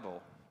the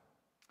Bible.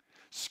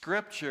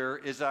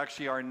 Scripture is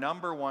actually our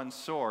number one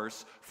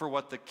source for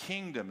what the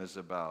kingdom is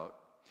about.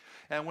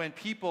 And when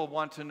people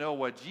want to know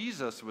what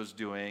Jesus was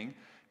doing,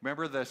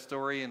 remember the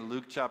story in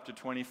Luke chapter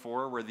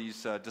 24 where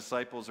these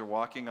disciples are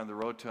walking on the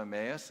road to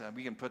Emmaus? And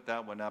we can put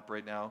that one up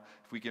right now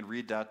if we can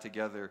read that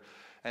together.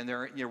 And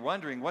you're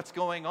wondering, what's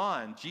going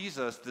on?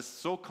 Jesus, this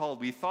so-called,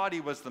 we thought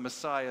he was the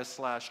Messiah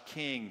 /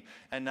 king,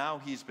 and now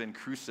he's been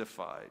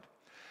crucified.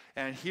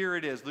 And here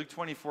it is, Luke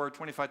 24,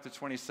 25 to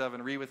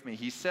 27, read with me.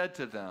 He said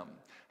to them,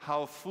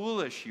 how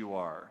foolish you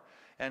are,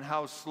 and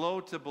how slow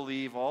to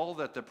believe all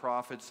that the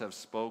prophets have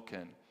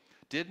spoken.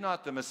 Did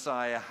not the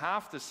Messiah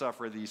have to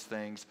suffer these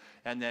things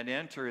and then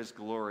enter his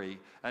glory?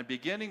 And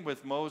beginning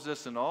with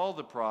Moses and all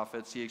the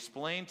prophets, he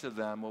explained to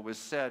them what was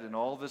said in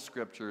all the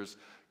scriptures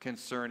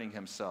concerning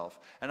himself.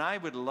 And I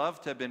would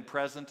love to have been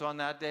present on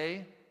that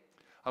day.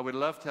 I would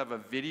love to have a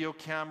video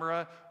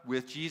camera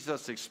with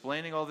Jesus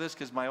explaining all this,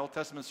 because my Old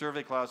Testament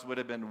survey class would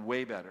have been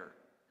way better.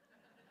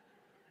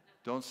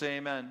 Don't say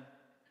amen.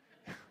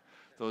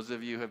 Those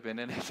of you who have been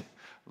in it,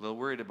 a little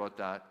worried about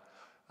that.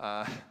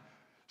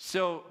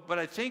 But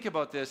I think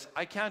about this,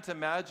 I can't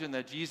imagine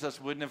that Jesus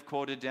wouldn't have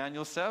quoted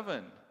Daniel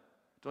 7.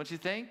 Don't you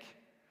think?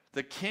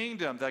 The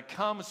kingdom that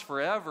comes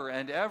forever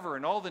and ever,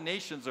 and all the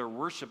nations are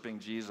worshiping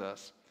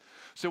Jesus.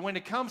 So when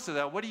it comes to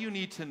that, what do you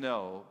need to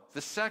know?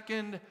 The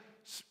second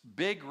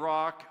big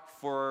rock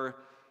for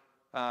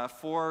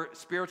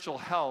spiritual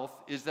health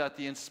is that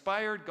the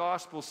inspired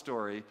gospel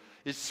story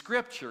is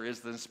Scripture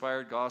is the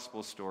inspired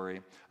gospel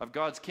story of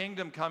God's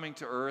kingdom coming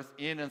to earth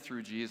in and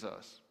through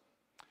Jesus.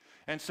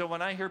 And so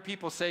when I hear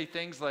people say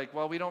things like,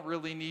 well, we don't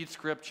really need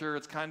Scripture,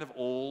 it's kind of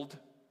old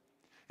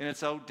and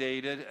it's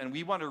outdated, and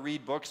we want to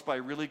read books by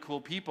really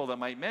cool people that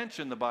might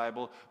mention the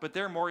Bible, but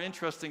they're more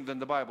interesting than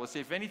the Bible. See,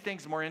 if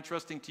anything's more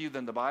interesting to you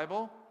than the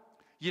Bible,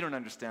 you don't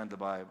understand the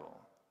Bible.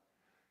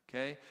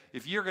 Okay?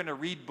 If you're going to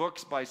read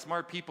books by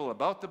smart people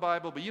about the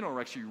Bible, but you don't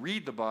actually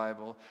read the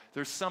Bible,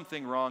 there's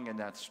something wrong in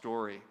that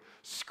story.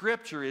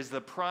 Scripture is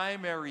the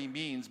primary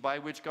means by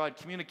which God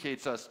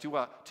communicates to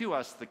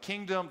us the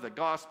kingdom, the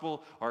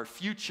gospel, our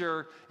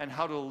future, and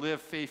how to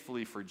live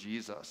faithfully for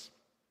Jesus.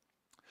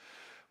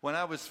 When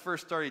I was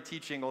first started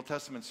teaching Old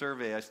Testament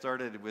survey, I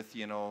started with,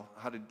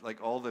 how to,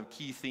 all the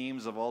key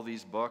themes of all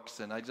these books,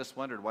 and I just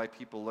wondered why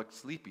people looked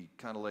sleepy,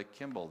 kind of like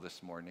Kimball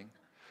this morning.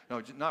 No,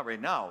 not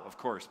right now, of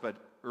course, but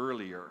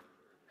earlier.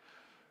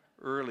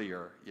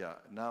 Yeah,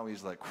 now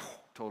he's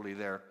totally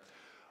there.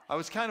 I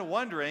was kind of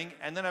wondering,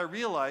 and then I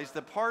realized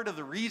that part of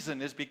the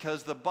reason is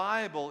because the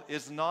Bible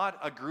is not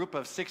a group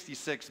of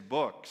 66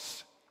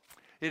 books.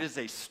 It is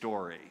a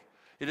story.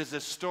 It is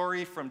a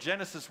story from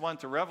Genesis 1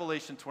 to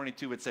Revelation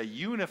 22. It's a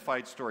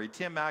unified story.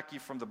 Tim Mackey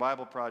from the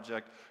Bible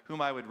Project,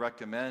 whom I would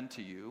recommend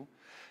to you,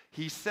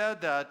 he said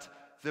that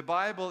the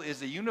Bible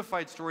is a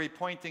unified story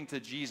pointing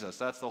to Jesus.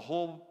 That's the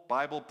whole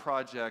Bible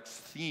Project's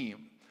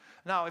theme.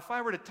 Now, if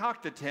I were to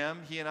talk to Tim,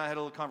 he and I had a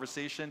little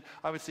conversation,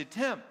 I would say,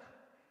 Tim,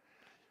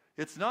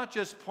 it's not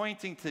just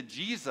pointing to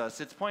Jesus,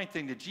 it's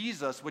pointing to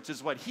Jesus, which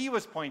is what he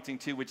was pointing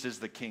to, which is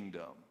the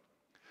kingdom.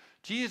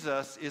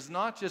 Jesus is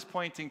not just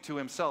pointing to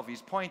himself,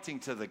 he's pointing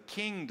to the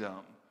kingdom,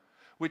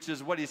 which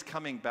is what he's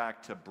coming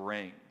back to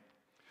bring.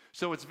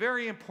 So it's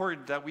very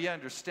important that we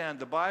understand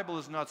the Bible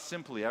is not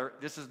simply,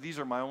 these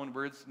are my own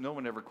words, no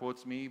one ever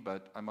quotes me,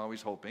 but I'm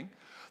always hoping.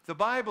 The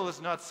Bible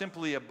is not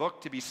simply a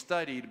book to be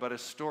studied, but a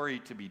story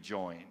to be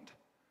joined.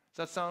 Does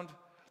that sound?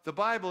 The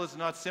Bible is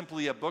not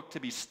simply a book to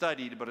be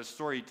studied, but a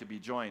story to be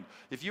joined.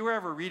 If you were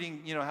ever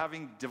reading,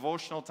 having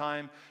devotional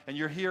time, and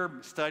you're here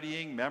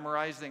studying,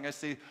 memorizing, I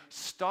say,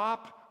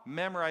 stop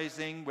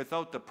memorizing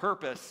without the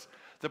purpose.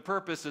 The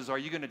purpose is, are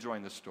you going to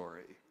join the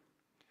story?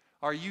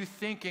 Are you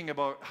thinking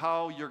about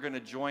how you're going to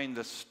join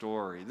the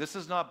story? This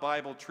is not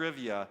Bible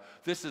trivia.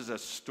 This is a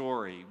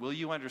story. Will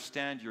you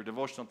understand your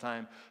devotional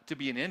time to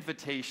be an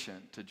invitation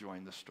to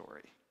join the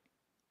story?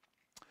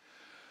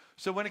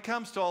 So when it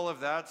comes to all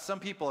of that,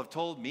 some people have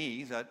told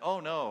me that,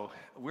 oh no,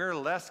 we're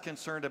less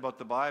concerned about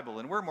the Bible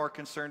and we're more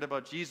concerned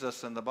about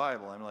Jesus than the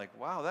Bible. I'm like,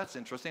 wow, that's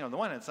interesting. On the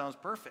one hand, it sounds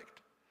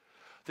perfect.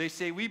 They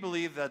say we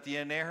believe that the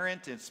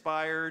inerrant,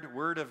 inspired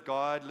Word of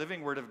God,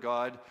 living Word of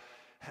God,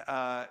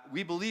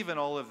 we believe in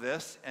all of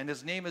this, and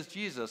his name is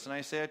Jesus. And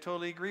I say, I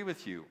totally agree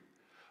with you.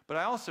 But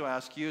I also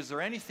ask you, is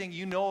there anything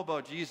you know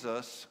about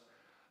Jesus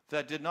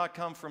that did not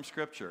come from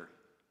Scripture?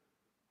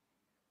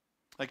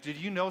 Like, did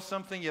you know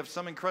something? You have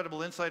some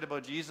incredible insight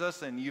about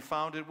Jesus, and you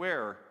found it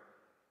where?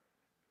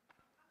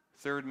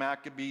 3rd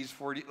Maccabees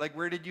 40. Like,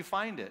 where did you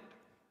find it?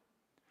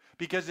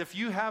 Because if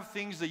you have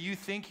things that you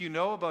think you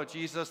know about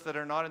Jesus that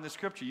are not in the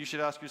Scripture, you should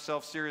ask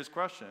yourself a serious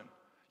question.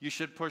 You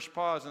should push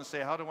pause and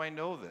say, how do I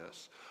know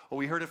this? Oh,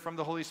 we heard it from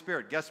the Holy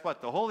Spirit. Guess what?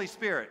 The Holy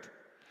Spirit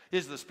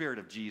is the Spirit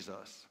of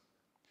Jesus.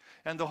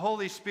 And the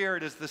Holy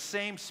Spirit is the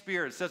same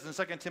Spirit. It says in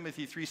 2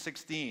 Timothy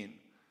 3:16,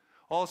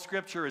 all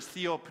Scripture is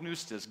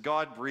theopneustos,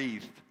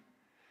 God-breathed,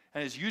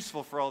 and is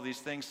useful for all these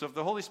things. So if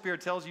the Holy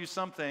Spirit tells you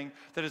something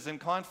that is in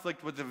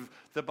conflict with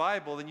the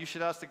Bible, then you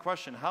should ask the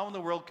question, how in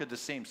the world could the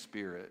same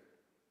Spirit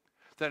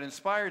that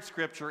inspired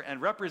Scripture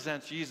and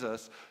represents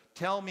Jesus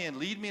tell me and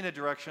lead me in a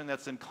direction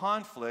that's in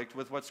conflict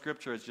with what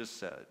Scripture has just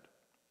said?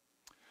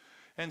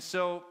 And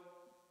so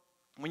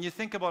when you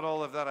think about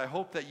all of that, I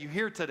hope that you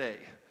hear today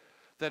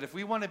that if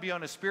we want to be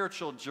on a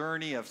spiritual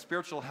journey of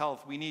spiritual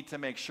health, we need to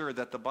make sure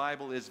that the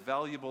Bible is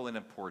valuable and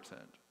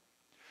important.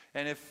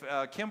 And if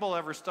Kimball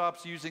ever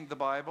stops using the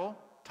Bible,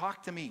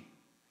 talk to me.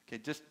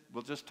 Okay,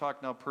 we'll just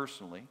talk now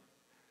personally.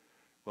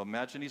 Well,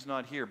 imagine he's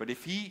not here. But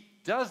if he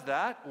does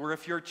that, or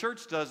if your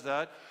church does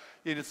that,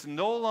 it is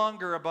no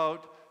longer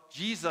about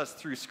Jesus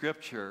through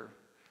Scripture,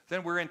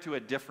 then we're into a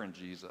different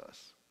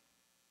Jesus.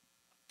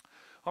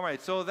 All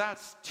right, so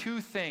that's two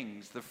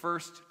things, the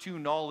first two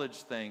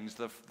knowledge things.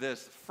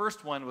 This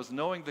first one was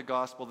knowing the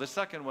gospel. The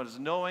second one is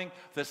knowing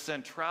the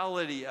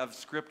centrality of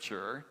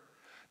Scripture.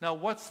 Now,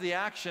 what's the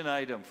action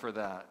item for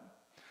that?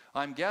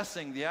 I'm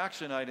guessing the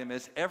action item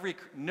is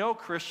no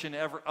Christian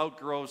ever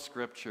outgrows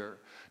Scripture.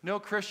 No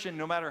Christian,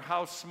 no matter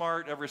how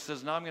smart, ever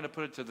says, no, I'm going to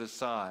put it to the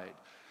side.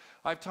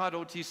 I've taught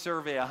OT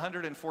Survey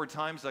 104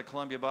 times at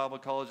Columbia Bible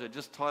College. I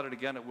just taught it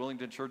again at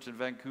Willingdon Church in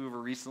Vancouver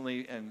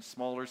recently in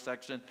smaller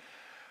section.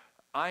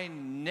 I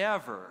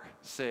never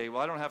say,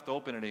 well, I don't have to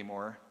open it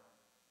anymore.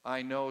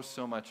 I know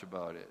so much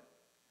about it.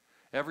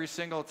 Every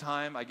single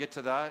time I get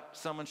to that,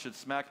 someone should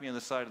smack me on the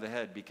side of the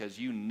head because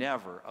you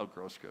never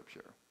outgrow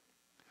Scripture.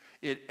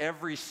 It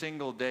every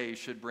single day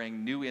should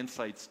bring new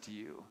insights to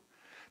you.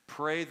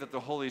 Pray that the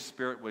Holy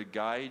Spirit would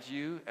guide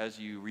you as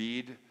you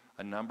read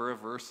a number of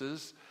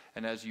verses.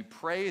 And as you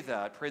pray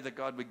that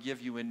God would give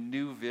you a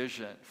new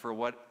vision for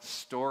what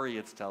story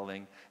it's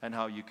telling and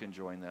how you can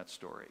join that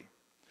story.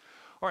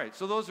 All right,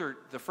 so those are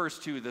the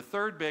first two. The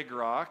third big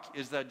rock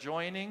is that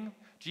joining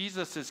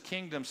Jesus'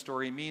 kingdom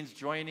story means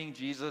joining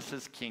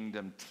Jesus'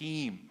 kingdom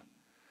team.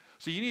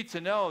 So you need to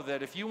know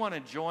that if you want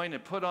to join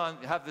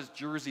and have this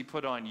jersey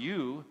put on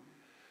you,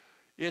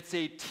 it's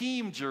a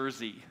team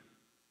jersey.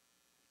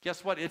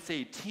 Guess what? It's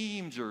a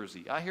team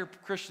jersey. I hear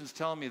Christians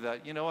tell me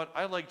that, you know what,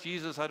 I like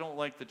Jesus, I don't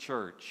like the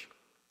church.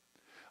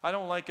 I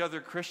don't like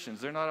other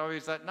Christians. They're not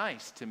always that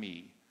nice to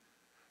me.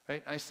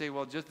 Right? I say,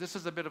 well, this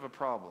is a bit of a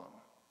problem.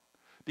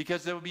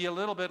 Because it would be a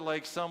little bit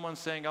like someone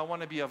saying, I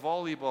want to be a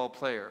volleyball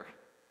player.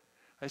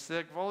 I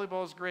say,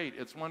 volleyball is great.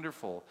 It's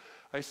wonderful.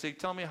 I say,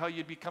 tell me how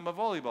you'd become a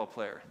volleyball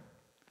player.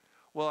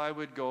 Well, I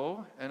would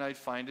go and I'd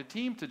find a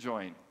team to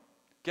join.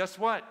 Guess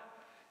what?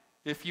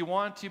 If you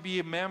want to be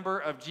a member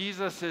of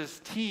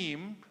Jesus'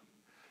 team,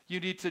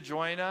 you need to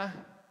join a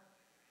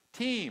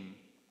team.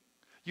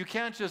 You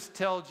can't just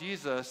tell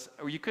Jesus,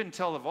 or you couldn't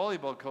tell the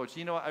volleyball coach,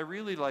 you know, I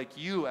really like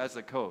you as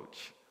a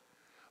coach,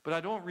 but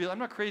I'm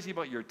not crazy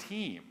about your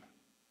team.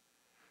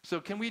 So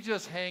can we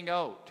just hang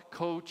out,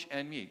 coach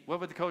and me? What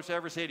would the coach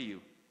ever say to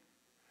you?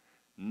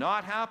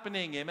 Not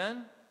happening,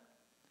 amen?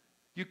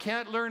 You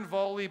can't learn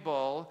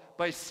volleyball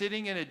by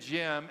sitting in a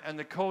gym and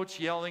the coach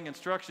yelling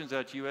instructions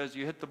at you as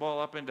you hit the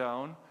ball up and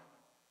down.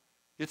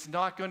 It's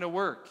not going to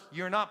work.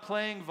 You're not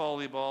playing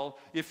volleyball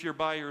if you're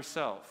by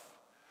yourself.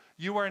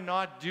 You are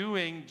not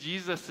doing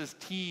Jesus'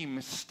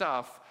 team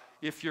stuff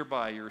if you're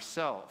by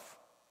yourself.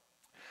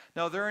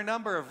 Now, there are a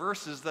number of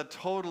verses that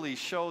totally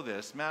show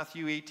this.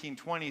 Matthew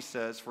 18:20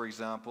 says, for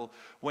example,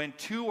 when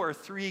 2 or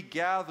 3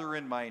 gather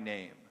in my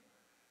name,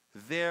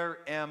 there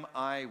am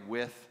I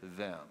with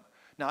them.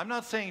 Now, I'm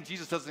not saying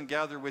Jesus doesn't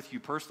gather with you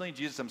personally.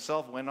 Jesus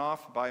himself went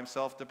off by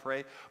himself to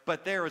pray.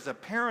 But there is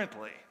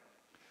apparently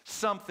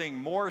something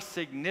more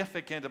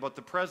significant about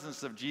the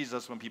presence of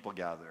Jesus when people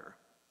gather.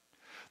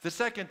 The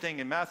second thing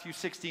in Matthew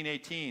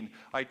 16:18,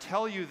 I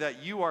tell you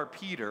that you are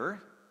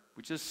Peter,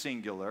 which is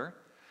singular,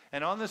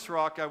 and on this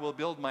rock I will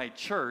build my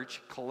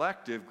church,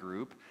 collective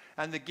group,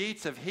 and the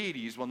gates of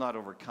Hades will not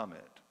overcome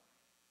it.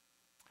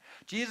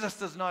 Jesus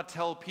does not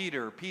tell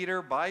Peter,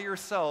 Peter, by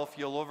yourself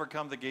you'll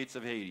overcome the gates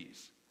of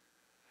Hades.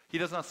 He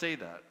does not say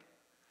that.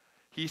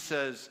 He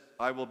says,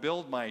 I will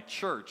build my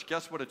church.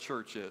 Guess what a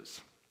church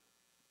is?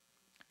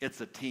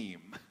 It's a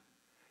team.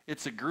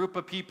 It's a group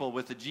of people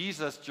with a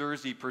Jesus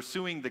jersey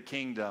pursuing the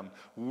kingdom,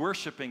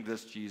 worshiping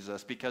this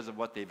Jesus because of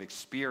what they've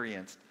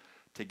experienced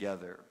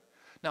together.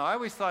 Now, I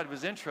always thought it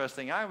was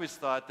interesting. I always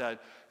thought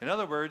that, in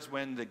other words,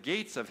 when the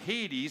gates of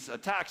Hades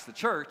attacks the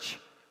church,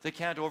 they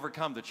can't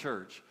overcome the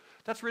church.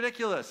 That's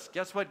ridiculous.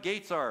 Guess what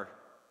gates are?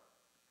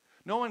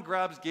 No one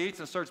grabs gates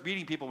and starts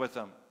beating people with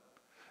them.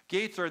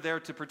 Gates are there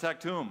to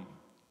protect whom?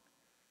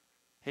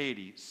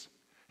 Hades.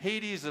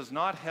 Hades is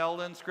not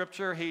hell in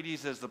Scripture.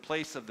 Hades is the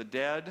place of the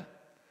dead.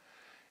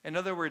 In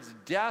other words,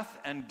 death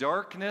and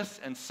darkness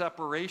and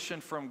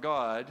separation from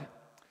God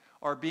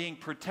are being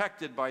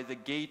protected by the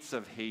gates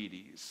of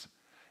Hades.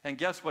 And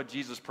guess what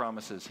Jesus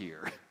promises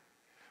here?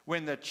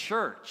 When the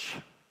church,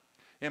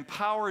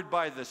 empowered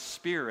by the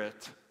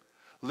Spirit,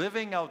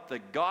 living out the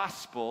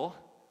gospel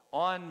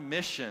on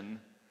mission,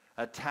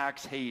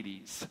 attacks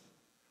Hades,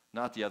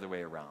 not the other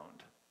way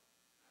around.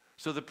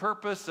 So the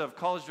purpose of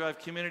College Drive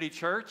Community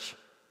Church,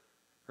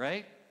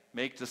 right?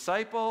 Make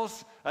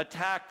disciples,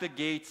 attack the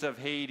gates of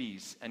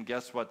Hades. And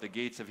guess what? The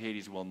gates of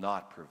Hades will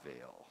not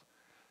prevail.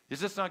 Is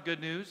this not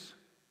good news?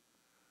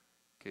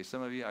 Okay,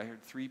 some of you, I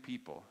heard 3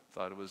 people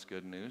thought it was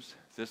good news.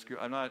 This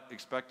group, I'm not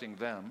expecting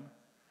them.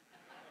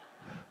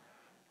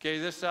 Okay,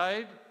 this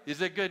side,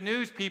 is it good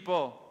news,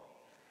 people?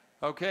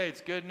 Okay,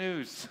 it's good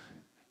news.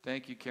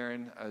 Thank you,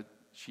 Karen.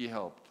 She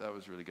helped. That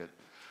was really good.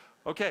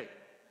 Okay.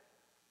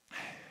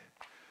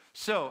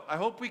 So, I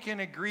hope we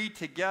can agree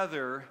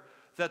together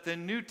that the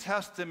New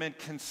Testament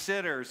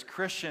considers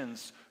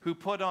Christians who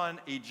put on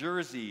a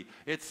jersey.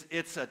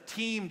 It's a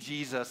Team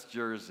Jesus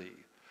jersey.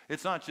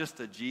 It's not just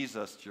a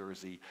Jesus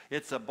jersey.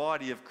 It's a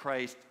Body of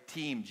Christ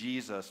Team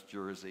Jesus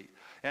jersey.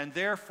 And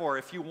therefore,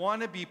 if you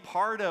want to be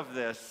part of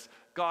this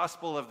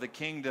gospel of the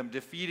kingdom,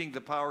 defeating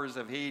the powers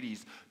of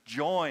Hades,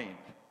 join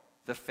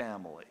the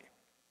family.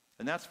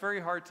 And that's very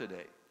hard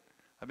today.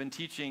 I've been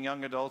teaching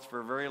young adults for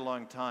a very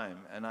long time,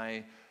 and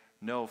I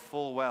know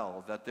full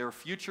well that their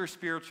future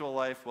spiritual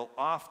life will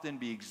often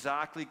be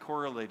exactly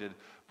correlated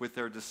with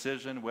their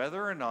decision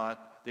whether or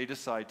not they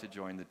decide to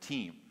join the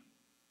team.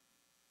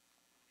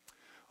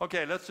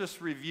 Okay, let's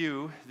just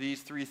review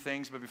these 3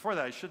 things, but before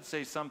that I should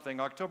say something.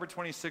 October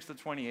 26th to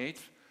 28th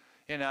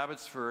in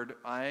Abbotsford,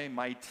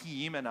 my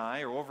team and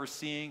I are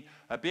overseeing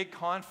a big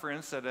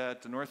conference at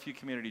the Northview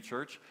Community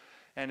Church,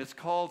 and it's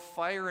called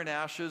Fire and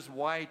Ashes,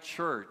 Why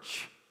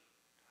Church?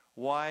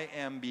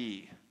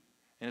 YMB.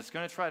 And it's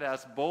going to try to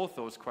ask both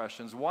those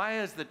questions.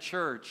 Why is the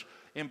church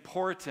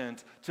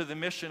important to the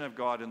mission of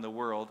God in the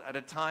world at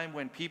a time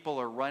when people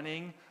are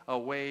running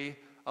away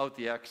out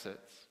the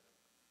exits?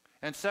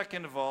 And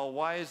second of all,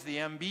 why does the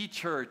MB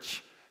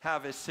church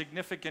have a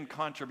significant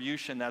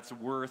contribution that's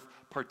worth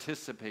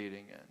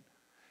participating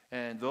in?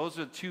 And those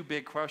are 2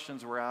 big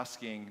questions we're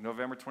asking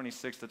November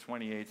 26th to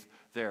 28th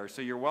there.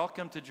 So you're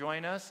welcome to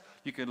join us.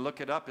 You can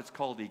look it up. It's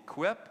called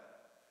Equip,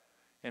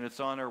 and it's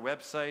on our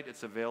website.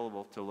 It's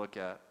available to look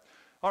at.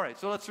 All right,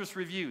 so let's just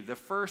review. The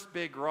first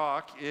big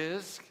rock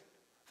is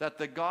that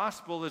the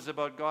gospel is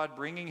about God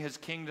bringing his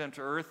kingdom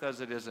to earth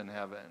as it is in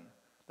heaven.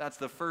 That's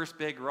the first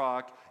big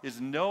rock, is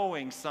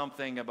knowing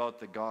something about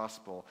the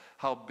gospel,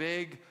 how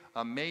big,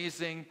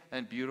 amazing,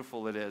 and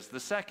beautiful it is. The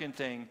second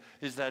thing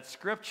is that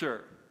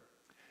Scripture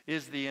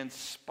is the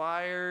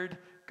inspired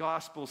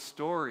gospel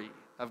story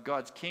of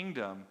God's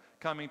kingdom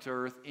coming to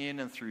earth in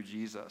and through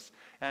Jesus.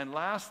 And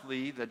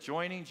lastly, that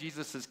joining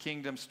Jesus'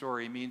 kingdom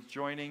story means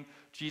joining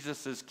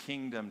Jesus'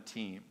 kingdom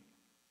team.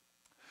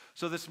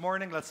 So this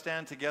morning, let's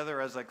stand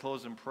together as I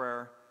close in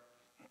prayer.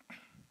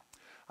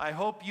 I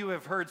hope you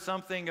have heard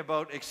something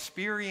about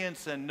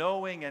experience and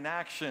knowing and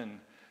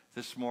action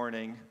this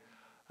morning.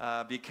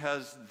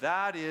 because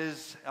that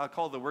is, I'll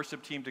call the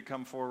worship team to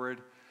come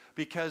forward,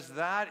 because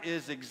that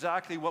is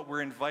exactly what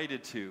we're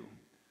invited to.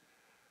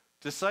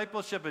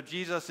 Discipleship of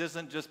Jesus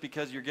isn't just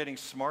because you're getting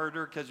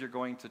smarter because you're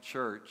going to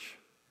church.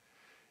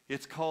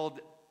 It's called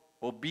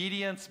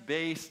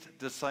obedience-based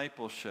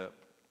discipleship.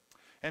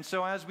 And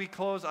so as we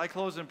close, I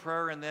close in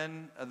prayer, and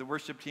then the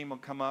worship team will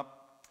come up.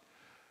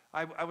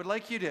 I would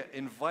like you to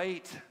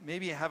invite,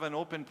 maybe have an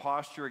open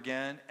posture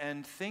again,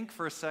 and think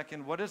for a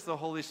second, what is the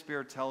Holy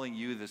Spirit telling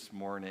you this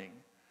morning?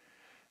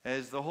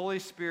 Is the Holy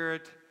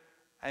Spirit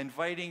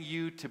inviting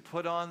you to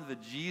put on the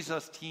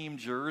Jesus team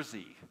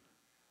jersey?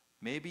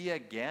 Maybe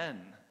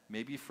again,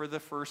 maybe for the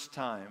first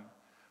time,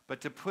 but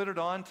to put it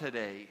on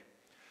today.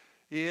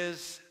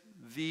 Is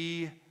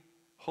the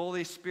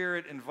Holy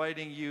Spirit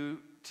inviting you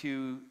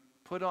to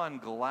put on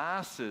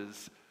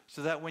glasses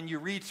so that when you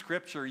read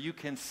Scripture, you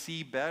can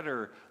see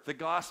better the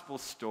gospel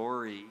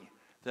story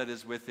that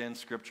is within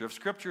Scripture? If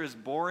Scripture is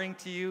boring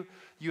to you,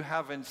 you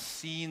haven't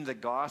seen the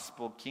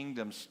gospel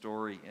kingdom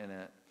story in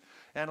it.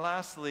 And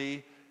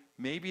lastly,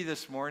 maybe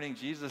this morning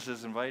Jesus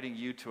is inviting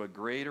you to a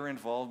greater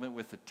involvement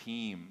with the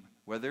team.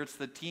 Whether it's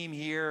the team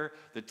here,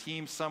 the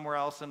team somewhere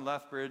else in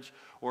Lethbridge,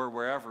 or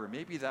wherever.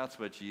 Maybe that's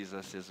what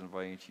Jesus is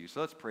inviting you. So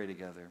let's pray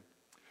together.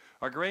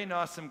 Our great and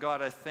awesome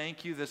God, I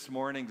thank you this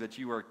morning that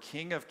you are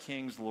King of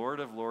kings, Lord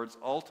of lords,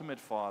 ultimate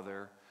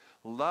Father,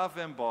 love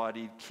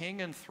embodied,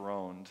 King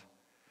enthroned.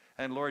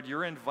 And Lord,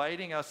 you're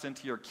inviting us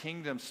into your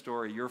kingdom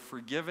story. You're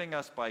forgiving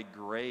us by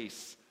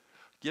grace,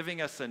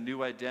 giving us a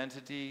new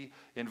identity,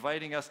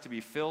 inviting us to be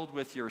filled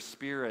with your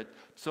Spirit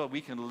so that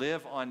we can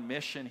live on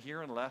mission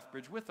here in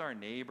Lethbridge with our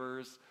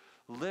neighbors,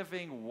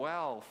 living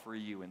well for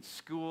you in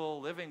school,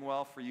 living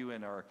well for you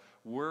in our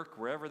work,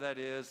 wherever that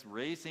is,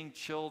 raising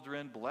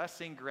children,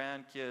 blessing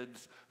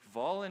grandkids,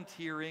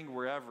 volunteering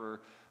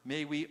wherever.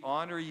 May we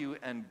honor you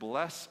and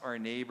bless our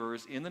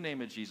neighbors in the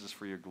name of Jesus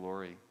for your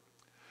glory.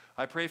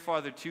 I pray,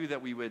 Father, too,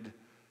 that we would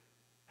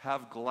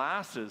have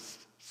glasses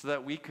so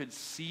that we could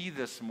see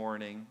this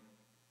morning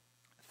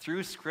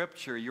through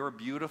Scripture, your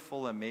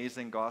beautiful,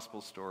 amazing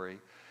gospel story.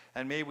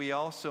 And may we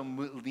also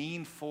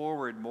lean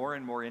forward more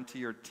and more into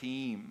your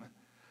team,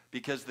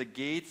 because the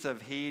gates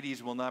of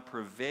Hades will not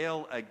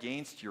prevail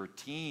against your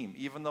team,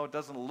 even though it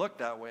doesn't look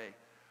that way.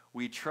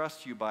 We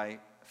trust you by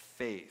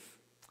faith.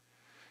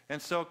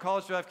 And so,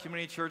 College Drive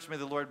Community Church, may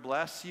the Lord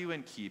bless you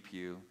and keep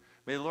you.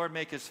 May the Lord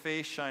make his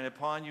face shine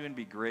upon you and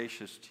be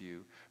gracious to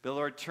you. May the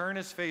Lord turn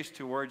his face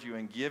toward you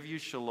and give you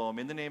shalom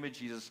in the name of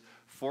Jesus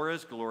for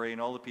his glory. And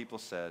all the people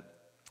said,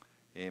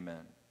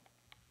 amen.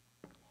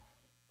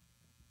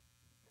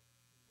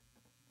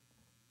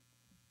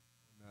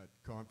 That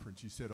conference, you said